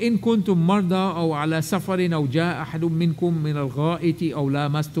وَإِن كُنتُم مَرْضَى أَوْ عَلَى سَفَرٍ أَوْ جَاءَ أَحَدٌ مِّنكُم مِّنَ الْغَائِطِ أَوْ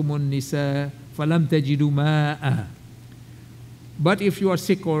لَامَسْتُمُ النِّسَاءَ فَلَمْ تَجِدُوا مَاءً. But if you are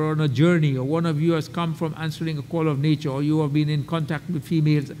sick or on a journey, or one of you has come from answering a call of nature, or you have been in contact with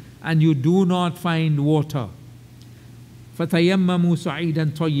females and you do not find water, فَتَيَمَّمُوا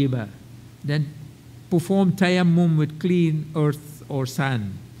سَعِيدًا طَيِّبًا. Then perform tayammum with clean earth or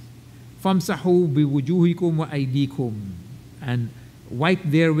sand. فَامْسَحُوا بِوُجُوهِكُمْ وَأَيْدِيكُمْ. And wipe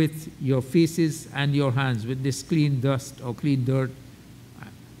therewith your faces and your hands with this clean dust or clean dirt.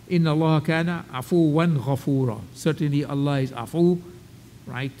 إِنَّ اللَّهَ كَانَ عَفُوًّا غَفُورًا. Certainly Allah is afu,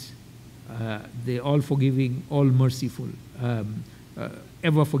 right? The all forgiving, all merciful,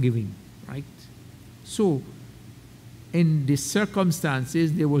 ever forgiving, right? So, in the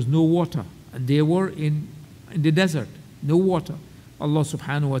circumstances, there was no water, and they were in the desert, no water. Allah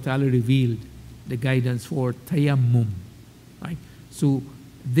subhanahu wa ta'ala revealed the guidance for tayammum, right? So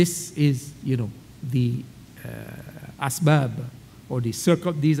this is, the asbab, or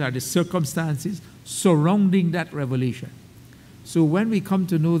these are the circumstances surrounding that revelation. So when we come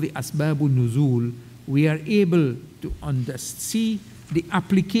to know the Asbābun-Nuzūl, we are able to see the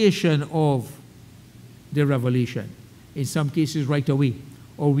application of the revelation, in some cases right away,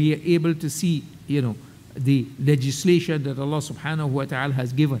 or we are able to see, the legislation that Allah subhanahu wa ta'ala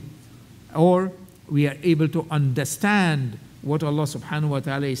has given, or we are able to understand what Allah subhanahu wa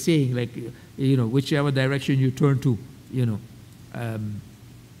ta'ala is saying, like, whichever direction you turn to,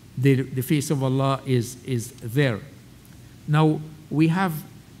 the face of Allah is there. Now, we have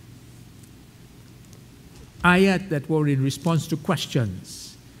ayat that were in response to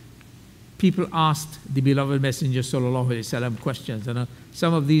questions. People asked the beloved Messenger sallallahu alaihi wasallam questions, and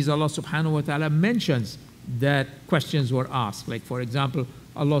some of these Allah subhanahu wa ta'ala mentions that questions were asked. Like, for example,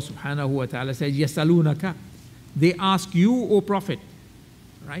 Allah subhanahu wa ta'ala says, "Yasalunaka," they ask you, O Prophet,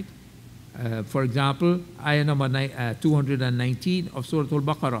 right? For example, ayah number 219 of Surah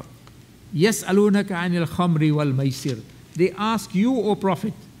Al-Baqarah. "Yasalunaka anil khamri wal maisir." They ask you, O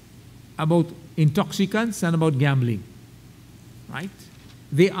Prophet, about intoxicants and about gambling, right?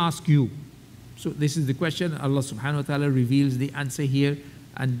 They ask you. So this is the question. Allah subhanahu wa ta'ala reveals the answer here,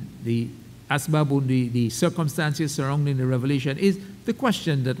 and the asbabun, the circumstances surrounding the revelation is the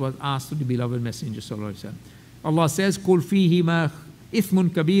question that was asked to the beloved Messenger sallallahu alaihi wasallam. Allah says, "Qul fīhima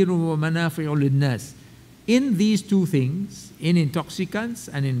ithmun kabirun wa manafi'u lin-nas." In these two things, in intoxicants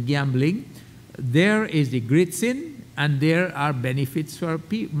and in gambling, there is a great sin and there are benefits for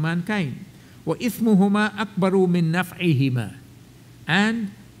mankind. Wa ithmuhuma akbaru min naf'ihima,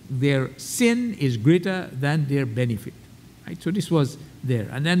 and their sin is greater than their benefit. Right? So this was there.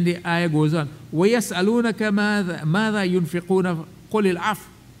 And then the ayah goes on. وَيَسْأَلُونَكَ مَاذَا يُنْفِقُونَ قُلِ الْعَفْوَ.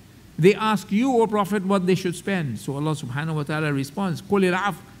 They ask you, O Prophet, what they should spend. So Allah subhanahu wa ta'ala responds, قُلِ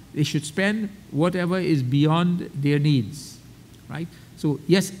الْعَفْوَ. They should spend whatever is beyond their needs. Right? So,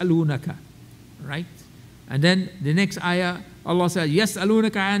 يَسْأَلُونَكَ. Right? And then the next ayah, Allah says,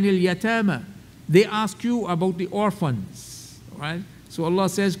 يَسْأَلُونَكَ عَنِ الْيَتَامَى. They ask you about the orphans. Right? So Allah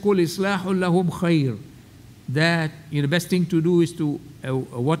says, قُلْ إِصْلَاحٌ لَهُمْ خَيْرٌ. That the best thing to do is to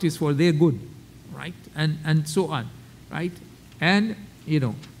what is for their good, right? And so on, right? And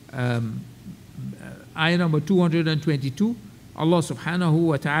ayah number 222, Allah subhanahu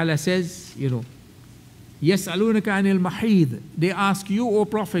wa ta'ala says, يَسْأَلُونَكَ عَنِ الْمَحِيضِ. They ask you, O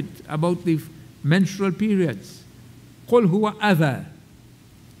Prophet, about the menstrual periods. قُلْ هُوَ أَذَى.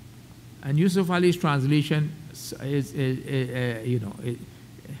 And Yusuf Ali's translation is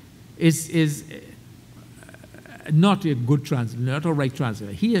not a good translation, not a right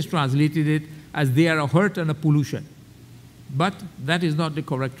translation. He has translated it as they are a hurt and a pollution. But that is not the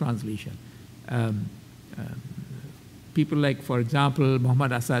correct translation. People like, for example,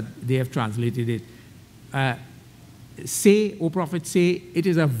 Muhammad Asad, they have translated it. Say, O Prophet, say, it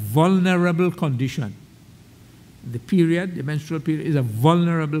is a vulnerable condition. The period, the menstrual period, is a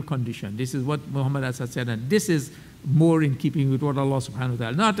vulnerable condition. This is what Muhammad Asad said, and this is more in keeping with what Allah subhanahu wa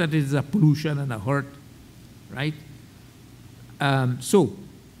ta'ala, not that it is a pollution and a hurt, right? So,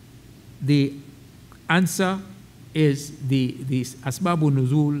 the answer is the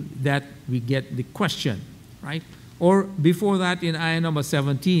Asbābun-Nuzūl, that we get the question, right? Or before that in ayah number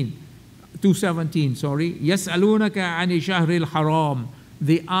 217, sorry, يَسْأَلُونَكَ عَنِ شَهْرِ الْحَرَامِ.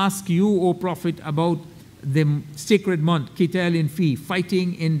 They ask you, O Prophet, about the sacred month, qitālin fī,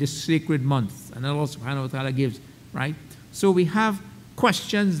 fighting in the sacred month. And Allah subhanahu wa ta'ala gives, right? So we have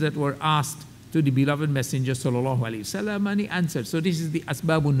questions that were asked to the beloved Messenger sallallahu alaihi wasallam, and he answered. So this is the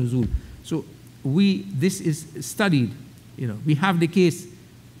Asbābun-Nuzūl. So this is studied. We have the case,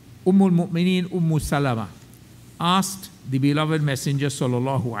 Mu'mineen Salama asked the beloved Messenger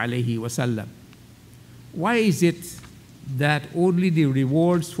sallallahu alaihi wasallam, why is it that only the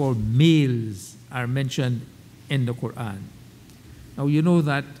rewards for males are mentioned in the Quran? Now you know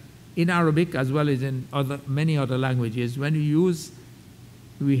that in Arabic as well as in many other languages, when you use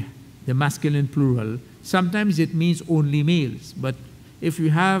the masculine plural, sometimes it means only males. But if you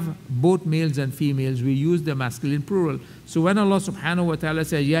have both males and females, we use the masculine plural. So when Allah subhanahu wa ta'ala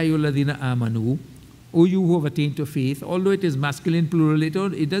says, Ya ayyuhalladhina amanu, O you who have attained to faith, although it is masculine plural,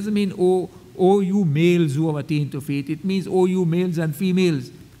 it doesn't mean O you males who have attained to faith. It means O you males and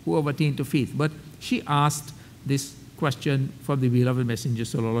females who have attained to faith. But she asked this question from the beloved Messenger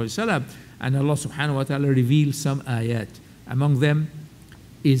sallallahu alaihi wasallam, and Allah subhanahu wa ta'ala revealed some ayat. Among them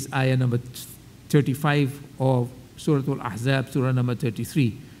is ayah number 35 of Surah Al-Ahzab, Surah number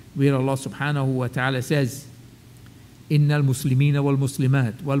 33, where Allah subhanahu wa ta'ala says, إن المسلمين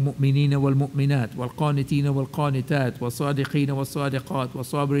والمسلمات والمؤمنين والمؤمنات والقانتين والقانتات والصادقين والصادقات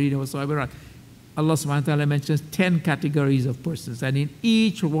والصابرين والصابرات. Allah subhanahu wa ta'ala mentions 10 categories of persons, and in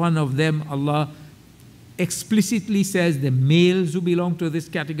each one of them Allah explicitly says the males who belong to this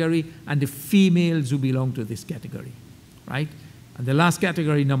category and the females who belong to this category, right? And the last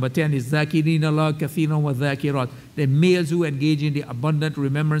category, number 10, is ذَاكِرِينَ اللَّهَ كَثِيرًا وَالذَّاكِرَاتِ. The males who engage in the abundant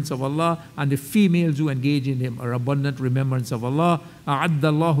remembrance of Allah, and the females who engage in the abundant remembrance of Allah. أَعَدَّ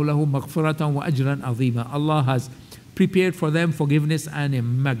اللَّهُ لَهُمْ مَغْفِرَةً وَأَجْرًا عَظِيمًا. Allah has prepared for them forgiveness and a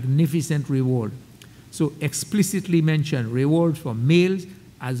magnificent reward. So explicitly mentioned rewards for males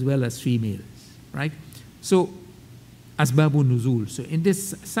as well as females, right? So Asbābun-Nuzūl. So in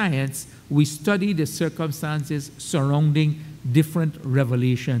this science, we study the circumstances surrounding different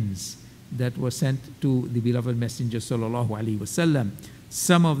revelations that were sent to the beloved Messenger sallallahu alaihi wasallam.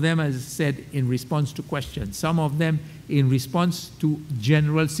 Some of them, as I said, in response to questions. Some of them in response to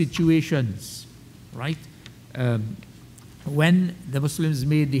general situations, right? When the Muslims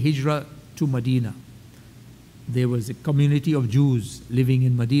made the hijrah to Medina, there was a community of Jews living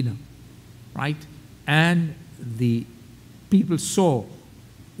in Medina, right? And the people saw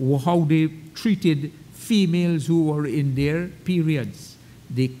how they treated females who were in their periods.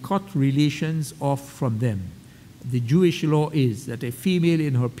 They cut relations off from them. The Jewish law is that a female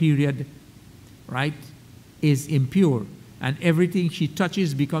in her period, right, is impure, and everything she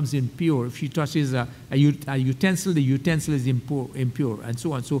touches becomes impure. If she touches a utensil, the utensil is impure, and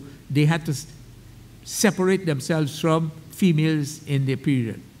so on. So they had to separate themselves from females in their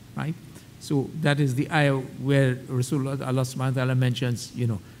period, right? So that is the ayah where Rasulullah, Allah subhanahu wa ta'ala mentions, you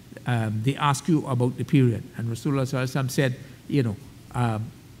know, they ask you about the period. And Rasulullah sallallahu alaihi wasallam said, you know,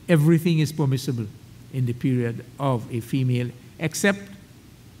 everything is permissible in the period of a female except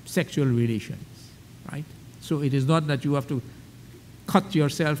sexual relations, right? So it is not that you have to cut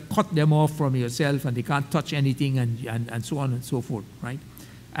them off from yourself and they can't touch anything and so on and so forth, right?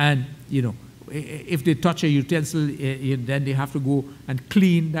 And, you know, if they touch a utensil, then they have to go and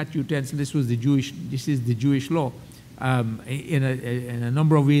clean that utensil. This is the Jewish law in a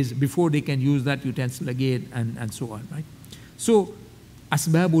number of ways before they can use that utensil again and so on, right? So,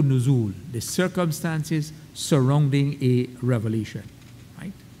 Asbābun-Nuzūl, the circumstances surrounding a revelation,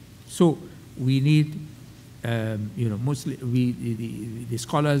 right? So we need, you know, mostly the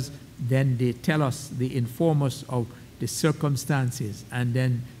scholars, then they tell us, they inform us of the circumstances, and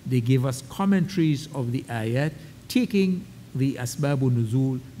then they give us commentaries of the ayat, taking the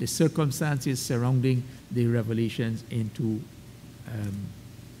Asbābun-Nuzūl, the circumstances surrounding the revelations, into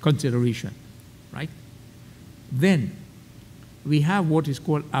consideration, right? Then we have what is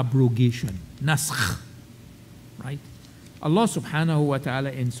called abrogation, naskh, right? Allah subhanahu wa ta'ala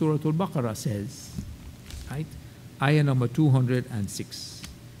in Surah Al-Baqarah says, right, ayah number 206,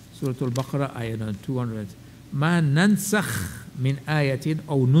 Surah Al-Baqarah, ayah number 200, مَا نَنْسَخْ مِنْ آيَةٍ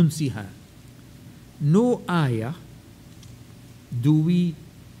أَوْ نُنْسِهَا. No ayah do we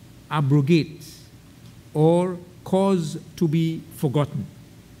abrogate or cause to be forgotten,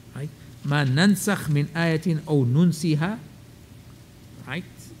 right? مَا نَنْسَخْ مِنْ آيَةٍ أَوْ نُنْسِهَا, right?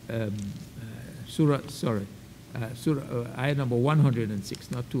 Surah, ayah number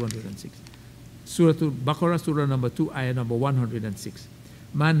 106, not 206. Surah Al-Baqarah, Surah number 2, ayah number 106.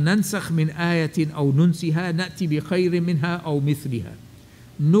 مَا نَنْسَخْ مِنْ آيَةٍ أَوْ نُنْسِهَا نَأْتِ بِخَيْرٍ مِنْهَا أَوْ مِثْلِهَا.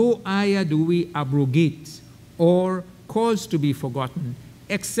 No ayah do we abrogate or cause to be forgotten,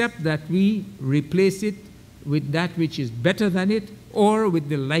 except that we replace it with that which is better than it or with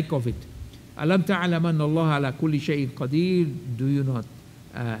the like of it. أَلَمْ تَعْلَمَ أَنَّ اللَّهَ عَلَى كُلِّ شَيْءٍ قَدِيرٌ. Do you not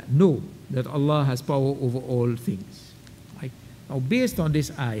know that Allah has power over all things? Right? Now, based on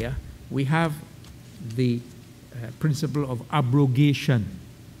this ayah, we have the principle of abrogation.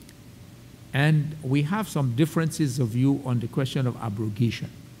 And we have some differences of view on the question of abrogation.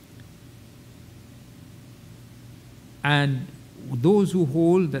 And those who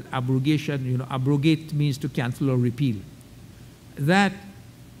hold that abrogation, you know, abrogate means to cancel or repeal, that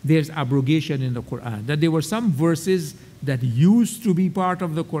there's abrogation in the Qur'an, that there were some verses that used to be part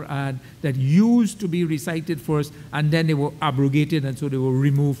of the Qur'an, that used to be recited first, and then they were abrogated, and so they were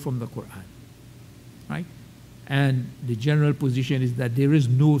removed from the Qur'an, right? And the general position is that there is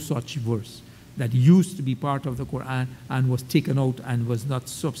no such verse that used to be part of the Qur'an and was taken out and was not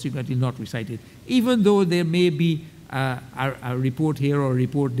subsequently not recited, even though there may be a report here or a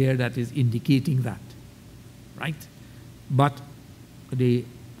report there that is indicating that, right? But the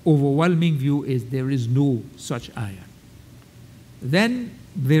overwhelming view is there is no such ayah. Then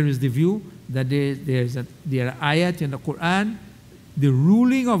there is the view that there are ayat in the Qur'an, the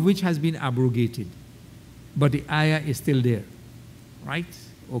ruling of which has been abrogated, but the ayah is still there, right?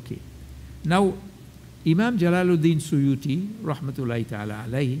 Okay. Now, Imam Jalaluddin Suyuti, rahmatullahi ta'ala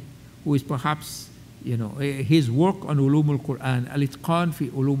alayhi, who is perhaps, you know, his work on Ulumul Qur'an, Al-Itqan fi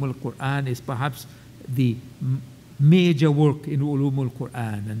Ulumul Qur'an, is perhaps the major work in Ulumul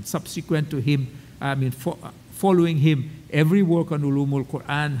Qur'an, and subsequent to him, following him, every work on Ulumul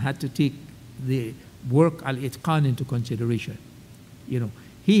Qur'an had to take the work al-Itqan into consideration.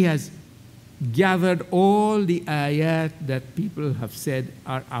 He has gathered all the ayat that people have said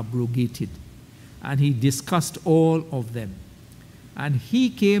are abrogated, and he discussed all of them. And he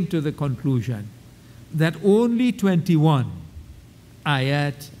came to the conclusion that only 21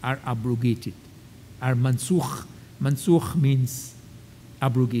 ayat are abrogated, are mansukh. Mansukh means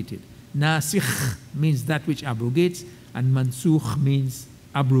abrogated. Nasikh means that which abrogates, and mansukh means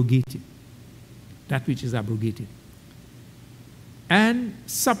abrogated, that which is abrogated. And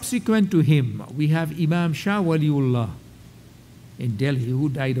subsequent to him, we have Imam Shah Waliullah in Delhi, who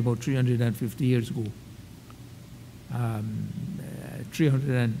died about 350 years ago,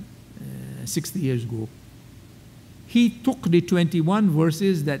 360 years ago. He took the 21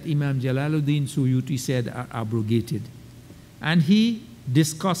 verses that Imam Jalaluddin Suyuti said are abrogated, and he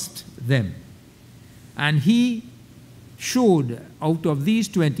discussed them. And he showed out of these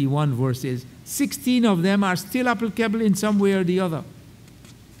 21 verses, 16 of them are still applicable in some way or the other.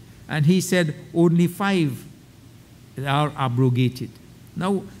 And he said only 5 are abrogated.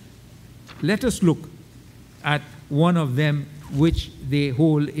 Now, let us look at one of them which they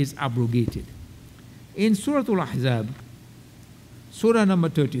hold is abrogated. In Surah Al-Ahzab, Surah number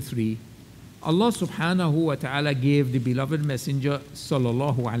 33, Allah subhanahu wa ta'ala gave the beloved Messenger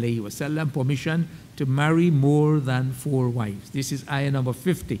sallallahu alayhi wasallam permission to marry more than 4 wives. This is ayah number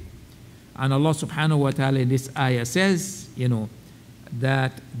 50. And Allah subhanahu wa ta'ala in this ayah says,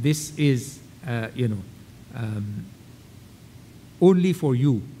 that this is, only for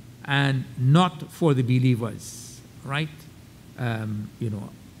you and not for the believers, right?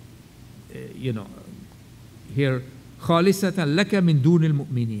 Here, khalisatan laka min dunil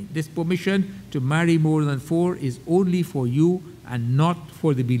mu'minin. This permission to marry more than 4 is only for you and not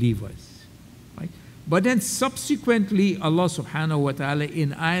for the believers, right? But then subsequently, Allah subhanahu wa ta'ala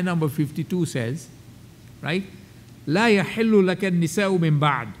in ayah number 52 says, right? La yahillu laka an-nisa'u min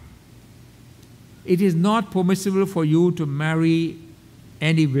ba'd. It is not permissible for you to marry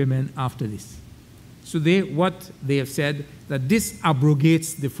any women after this. So what they have said, that this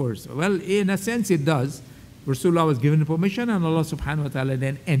abrogates the first. Well, in a sense it does. Rasulullah was given permission, and Allah subhanahu wa ta'ala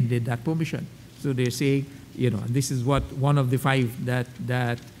then ended that permission. So they're saying, and this is what one of the 5 that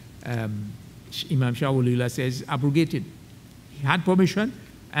Imam Shah Waliullah says abrogated. He had permission,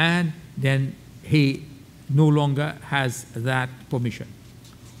 and then he no longer has that permission.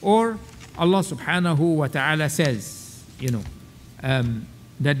 Or Allah subhanahu wa ta'ala says,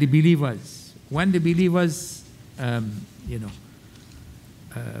 that the believers, when the believers,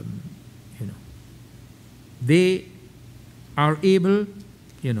 they are able,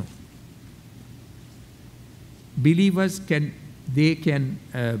 believers can in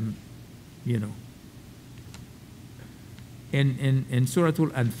Surah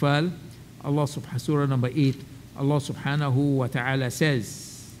Al-Anfal, Allah subhanahu, Surah number 8, Allah subhanahu wa ta'ala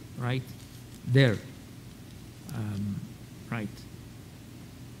says, right there,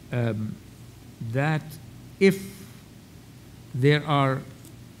 that if there are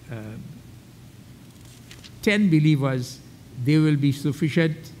 10 believers, they will be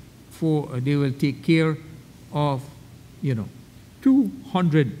sufficient for, they will take care of,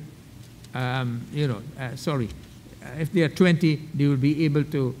 200, if there are 20, they will be able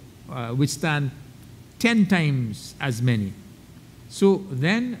to withstand 10 times as many. So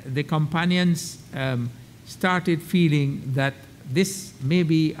then the companions started feeling that this may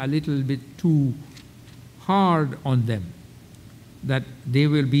be a little bit too hard on them, that they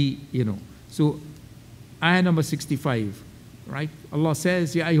will be, So ayah number 65, right? Allah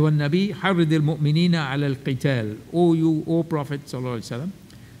says, Ya ayyuhan nabi, harridil mu'minina ala al-qital. O Prophet sallallahu alaihi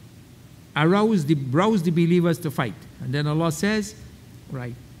wasallam, rouse the believers to fight. And then Allah says,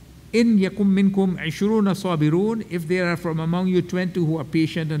 right, in yakum minkum 20 sabirun, if there are from among you 20 who are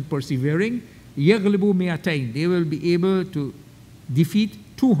patient and persevering, yaghlibu mi'atain, they will be able to defeat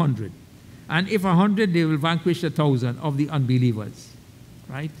 200. And if 100, they will vanquish 1,000 of the unbelievers,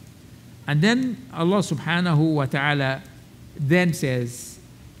 right? And then Allah subhanahu wa ta'ala then says,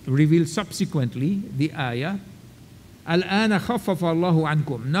 reveals subsequently the ayah, Al-ana khaffafa Allahu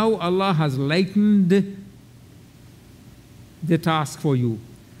ankum. Now Allah has lightened the task for you.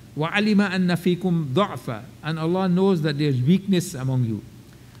 وَعَلِمَ أَنَّ فِيكُمْ ضَعْفًا. And Allah knows that there is weakness among you.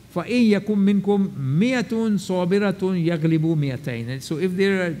 فَإِن يَكُمْ مِنْكُمْ مِئَةٌ صَابِرَةٌ يَغْلِبُ مِئَتَيْنِ. So if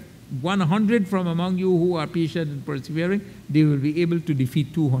there are 100 from among you who are patient and persevering, they will be able to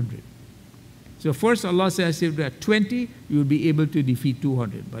defeat 200. So first Allah says if there are 20, you will be able to defeat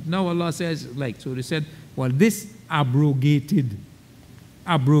 200. But now Allah says, so they said, well, this abrogated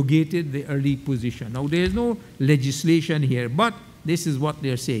the early position. Now there is no legislation here, but this is what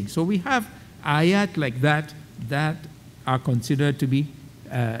they're saying. So we have ayat like that are considered to be,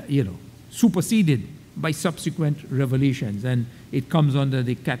 superseded by subsequent revelations, and it comes under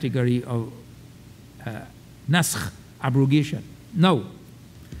the category of naskh, abrogation. Now,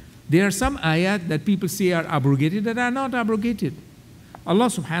 there are some ayat that people say are abrogated that are not abrogated. Allah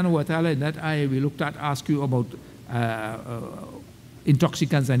subhanahu wa ta'ala in that ayah we looked at asked you about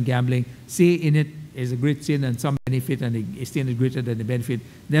intoxicants and gambling. Say in it is a great sin and some benefit, and the sin is greater than the benefit.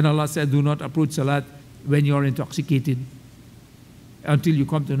 Then Allah said, do not approach salat when you're intoxicated until you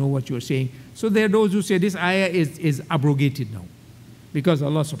come to know what you're saying. So there are those who say this ayah is abrogated now, because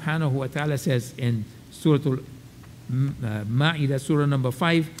Allah subhanahu wa ta'ala says in Surah Al-Ma'idah, Surah number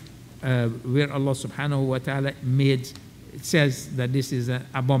 5, where Allah subhanahu wa ta'ala says that this is an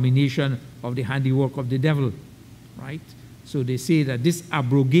abomination of the handiwork of the devil, right? So they say that this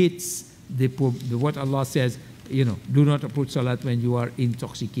abrogates what Allah says, do not approach salat when you are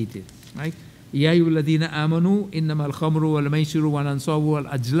intoxicated, right? Ya ayyuhalladhina amanu innamal khamru wal maisiru wal ansabu wal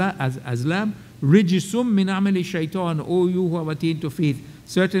azlam rijsum min amali shaitan. O you who have attained to faith,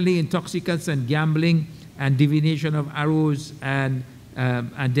 certainly intoxicants and gambling and divination of arrows and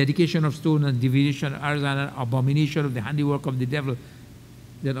dedication of stone and divination of arrows and an abomination of the handiwork of the devil.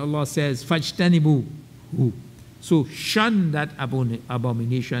 Then Allah says, fajtanibu. So shun that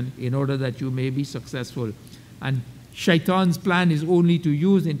abomination in order that you may be successful. And Shaitan's plan is only to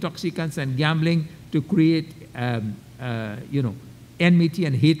use intoxicants and gambling to create, enmity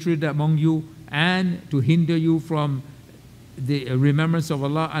and hatred among you, and to hinder you from the remembrance of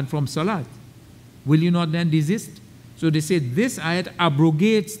Allah and from salat. Will you not then desist? So they say this ayat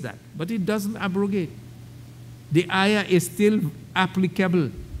abrogates that, but it doesn't abrogate. The ayah is still applicable,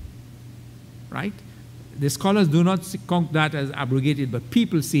 right? The scholars do not count that as abrogated, but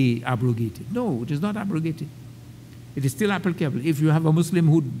people say abrogated. No, it is not abrogated. It is still applicable. If you have a Muslim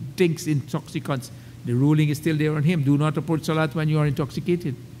who drinks intoxicants, the ruling is still there on him. Do not approach salat when you are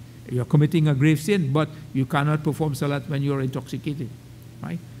intoxicated. You are committing a grave sin, but you cannot perform salat when you are intoxicated,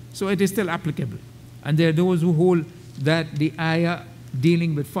 right? So it is still applicable. And there are those who hold that the ayah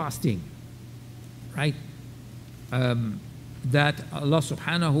dealing with fasting, right? That Allah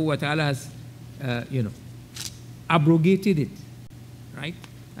subhanahu wa ta'ala has, abrogated it, right?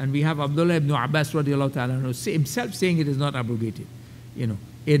 And we have Abdullah ibn Abbas radiallahu ta'ala himself saying it is not abrogated.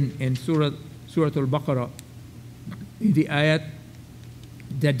 In Surah Al-Baqarah, in the ayat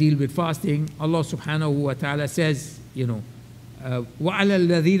that deal with fasting, Allah subhanahu wa ta'ala says, وَعَلَى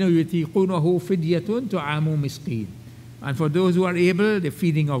الَّذِينَ يُطِيقُونَهُ فِدْيَةٌ تُعَامُ مِسْكِينٌ. And for those who are able, the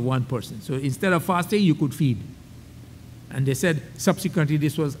feeding of one person. So instead of fasting, you could feed. And they said subsequently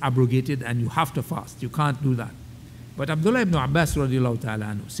this was abrogated and you have to fast. You can't do that. But Abdullah ibn Abbas radiallahu ta'ala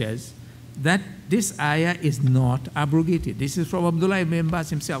anhu says that this ayah is not abrogated. This is from Abdullah ibn Abbas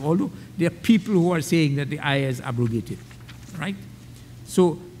himself, although there are people who are saying that the ayah is abrogated, right?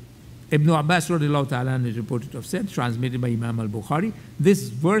 So Ibn Abbas radiallahu ta'ala anhu is reported to have said, transmitted by Imam al-Bukhari, this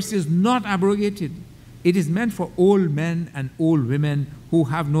verse is not abrogated. It is meant for old men and old women who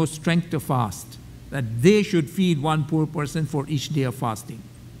have no strength to fast, that they should feed one poor person for each day of fasting,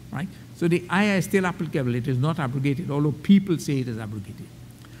 right? So the ayah is still applicable. It is not abrogated, although people say it is abrogated.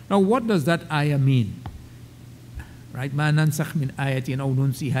 Now, what does that ayah mean? Right? مَا نَنْسَخْ مِنْ آيَةٍ أَوْ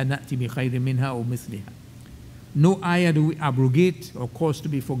نُنْسِهَا نَأْتِ بِخَيْرٍ مِنْهَا أَوْ مِثْلِهَا. No ayah do we abrogate or cause to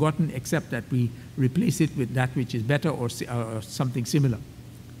be forgotten except that we replace it with that which is better or something similar.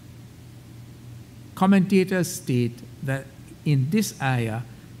 Commentators state that in this ayah,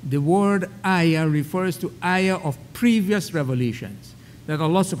 the word ayah refers to ayah of previous revelations. That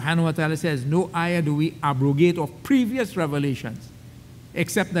Allah subhanahu wa ta'ala says, no ayah do we abrogate of previous revelations,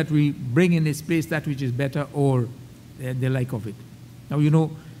 except that we bring in its place that which is better or the like of it.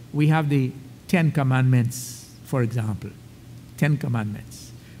 Now, we have the 10 Commandments, for example. 10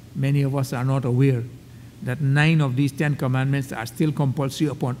 Commandments. Many of us are not aware that 9 of these 10 Commandments are still compulsory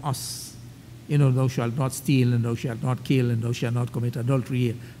upon us. Thou shalt not steal, and thou shalt not kill, and thou shalt not commit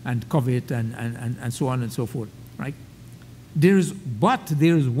adultery, and covet, and so on and so forth, right? But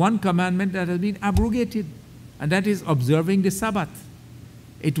there is one commandment that has been abrogated, and that is observing the Sabbath.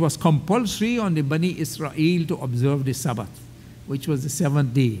 It was compulsory on the Bani Israel to observe the Sabbath, which was the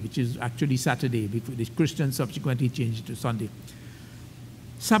 7th day, which is actually Saturday, because the Christians subsequently changed it to Sunday.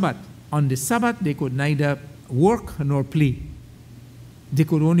 Sabbath. On the Sabbath, they could neither work nor play. They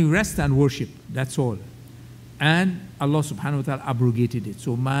could only rest and worship, that's all. And Allah subhanahu wa ta'ala abrogated it.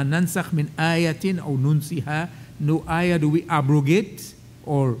 So, ma nansakh min ayatin aw nunsiha, no ayah do we abrogate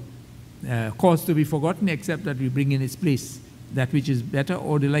or cause to be forgotten, except that we bring in its place that which is better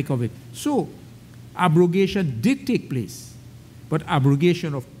or the like of it. So, abrogation did take place, but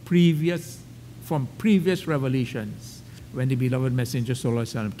abrogation of previous revelations when the beloved Messenger Sallallahu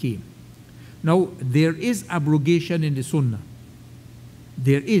Alaihi Wasallam came. Now, there is abrogation in the Sunnah.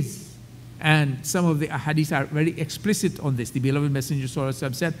 There is. And some of the ahadith are very explicit on this. The beloved Messenger Sallallahu Alaihi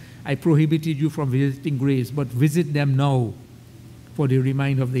Wasallam said, I prohibited you from visiting graves, but visit them now for the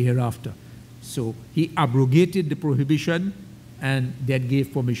reminder of the hereafter. So he abrogated the prohibition and then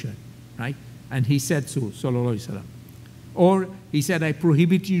gave permission, right? And he said so, Sallallahu Alaihi Wasallam. Or he said, I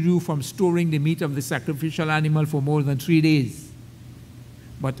prohibited you from storing the meat of the sacrificial animal for more than 3 days.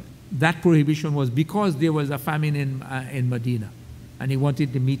 But that prohibition was because there was a famine in Medina, and he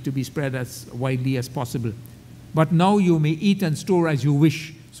wanted the meat to be spread as widely as possible. But now you may eat and store as you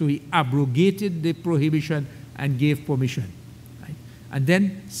wish. So he abrogated the prohibition and gave permission. Right? And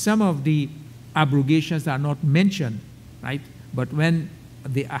then some of the abrogations are not mentioned, right? But when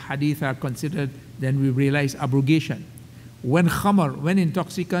the ahadith are considered, then we realize abrogation. When khamar, when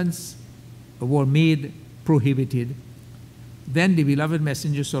intoxicants were made prohibited, then the beloved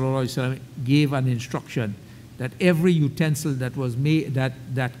Messenger Sallallahu Alaihi Wasallam gave an instruction that every utensil that was made, that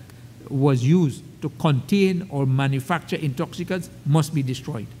was used to contain or manufacture intoxicants must be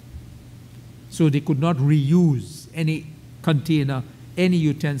destroyed. So they could not reuse any container, any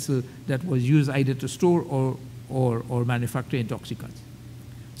utensil that was used either to store or manufacture intoxicants.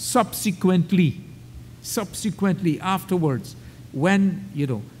 Subsequently, afterwards, when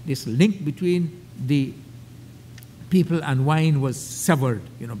this link between the people and wine was severed,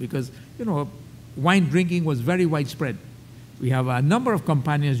 because wine drinking was very widespread. We have a number of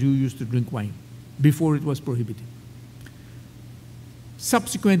companions who used to drink wine before it was prohibited.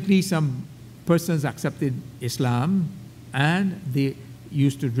 Subsequently, some persons accepted Islam and they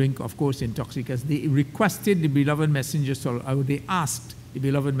used to drink, of course, intoxicants. They requested the beloved Messenger, or they asked the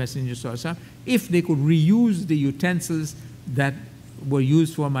beloved Messenger if they could reuse the utensils that were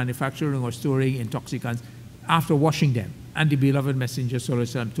used for manufacturing or storing intoxicants after washing them. And the beloved Messenger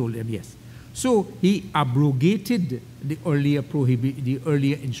told them yes. So he abrogated the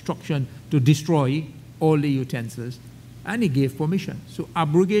earlier instruction to destroy all the utensils, and he gave permission. So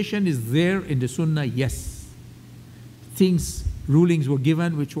abrogation is there in the Sunnah, yes. Rulings were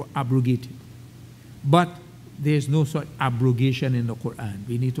given which were abrogated. But there is no such abrogation in the Qur'an.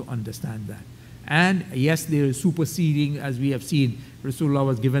 We need to understand that. And yes, there is superseding, as we have seen. Rasulullah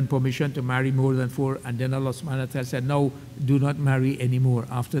was given permission to marry more than 4, and then Allah subhanahu wa ta'ala said, no, do not marry anymore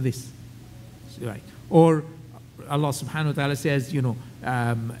after this. Right. Or Allah subhanahu wa ta'ala says,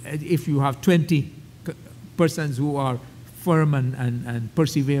 if you have 20 persons who are firm and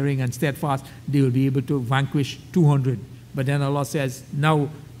persevering and steadfast, they will be able to vanquish 200. But then Allah says, now,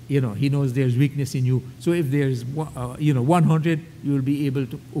 He knows there's weakness in you. So if there's, 100, you will be able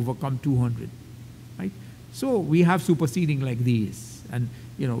to overcome 200. Right? So we have superseding like these. And,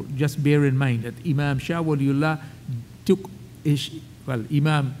 just bear in mind that Imam Shah Waliullah took,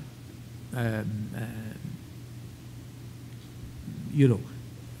 Imam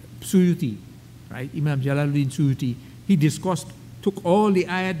Suyuti, right? Imam Jalaluddin Suyuti, he took all the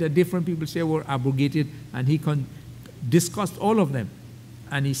ayat that different people say were abrogated, and he discussed all of them.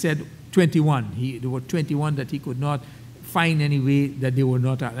 And he said 21. There were 21 that he could not find any way that they were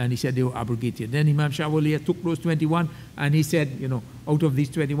not, and he said they were abrogated. Then Imam Shah Waliullah took those 21, and he said, out of these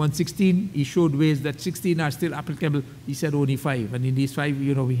 21, 16, he showed ways that 16 are still applicable. He said only 5. And in these 5,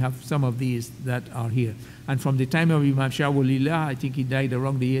 we have some of these that are here. And from the time of Imam Shah Waliullah, I think he died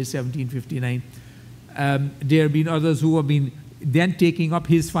around the year 1759, there have been others who have been then taking up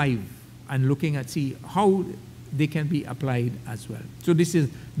his 5 and looking at, see how they can be applied as well. So this is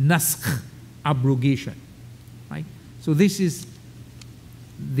naskh, abrogation, right? So this is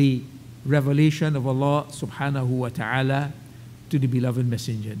the revelation of Allah subhanahu wa ta'ala to the beloved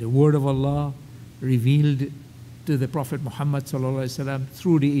messenger. The word of Allah revealed to the Prophet Muhammad sallallahu alaihi wasallam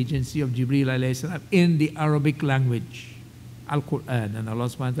through the agency of Jibreel alayhi salam in the Arabic language, Al-Qur'an. And Allah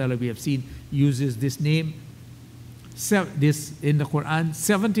subhanahu wa ta'ala, we have seen, uses this name, this in the Qur'an.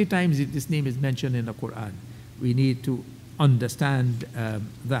 70 times this name is mentioned in the Qur'an. We need to understand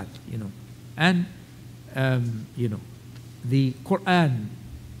that, And, the Qur'an,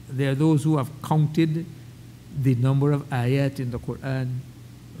 there are those who have counted the number of ayat in the Qur'an,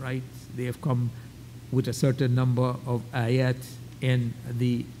 right? They have come with a certain number of ayat in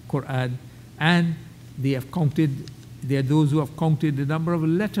the Qur'an, and they have counted, there are those who have counted the number of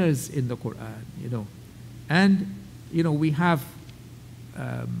letters in the Qur'an, And you know, we have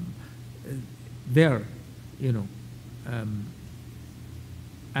there, you know,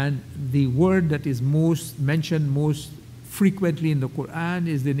 and the word that is most mentioned most frequently in the Quran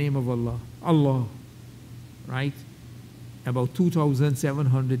is the name of Allah. Allah, right? About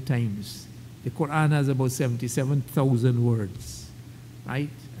 2,700 times. The Quran has about 77,000 words, right?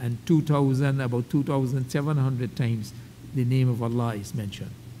 And about 2,700 times the name of Allah is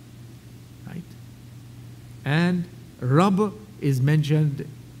mentioned, right? And Rabb is mentioned,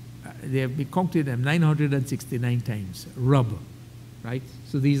 they have been counted 969 times, Rabb, right?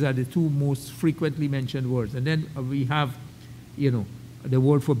 So these are the two most frequently mentioned words. And then we have, you know, the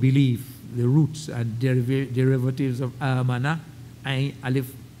word for belief, the roots and derivatives of amana, ayn,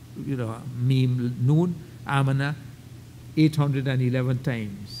 alif, you know, mim, noon, amana, 811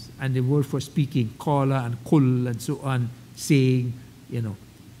 times. And the word for speaking, qala and qul and so on, saying, you know,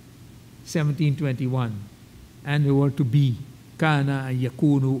 1721. And the word to be, kana and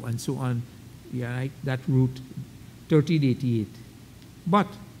yakunu and so on, yeah, right? That root, 1388. But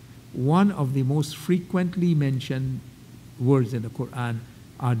one of the most frequently mentioned words in the Quran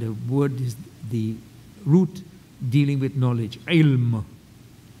are the word is the root dealing with knowledge, ilm,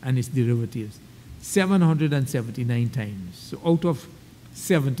 and its derivatives, 779 times. So out of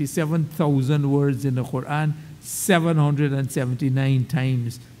 77,000 words in the Quran, 779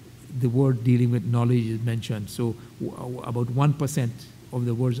 times the word dealing with knowledge is mentioned. So about 1% of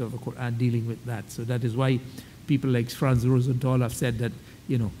the words of the Quran dealing with that. So that is why people like Franz Rosenthal have said that,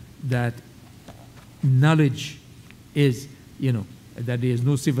 you know, that knowledge is, you know, that there is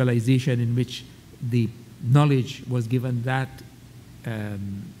no civilization in which the knowledge was given that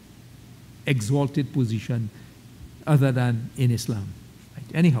exalted position other than in Islam. Right?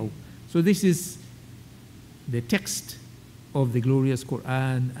 Anyhow, so this is the text of the glorious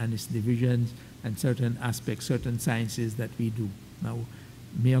Quran and its divisions and certain aspects, certain sciences that we do. Now,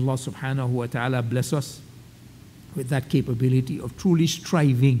 may Allah subhanahu wa ta'ala bless us with that capability of truly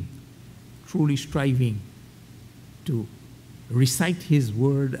striving to recite His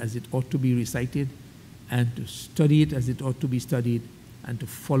word as it ought to be recited, and to study it as it ought to be studied, and to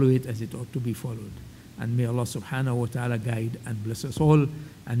follow it as it ought to be followed. And may Allah subhanahu wa ta'ala guide and bless us all,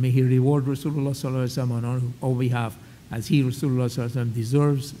 and may He reward Rasulullah sallallahu alaihi wasallam on our behalf, as he, Rasulullah sallallahu alaihi wasallam,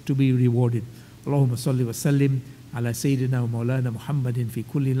 deserves to be rewarded. Allahumma salli wa sallim ala Sayyidina wa Maulana Muhammadin fi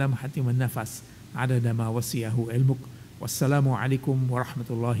kulli lamhatin wa nafas adada ma wasi'ahu ilmuk. Wassalamu alaikum wa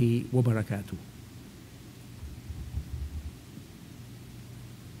rahmatullahi wa barakatuh.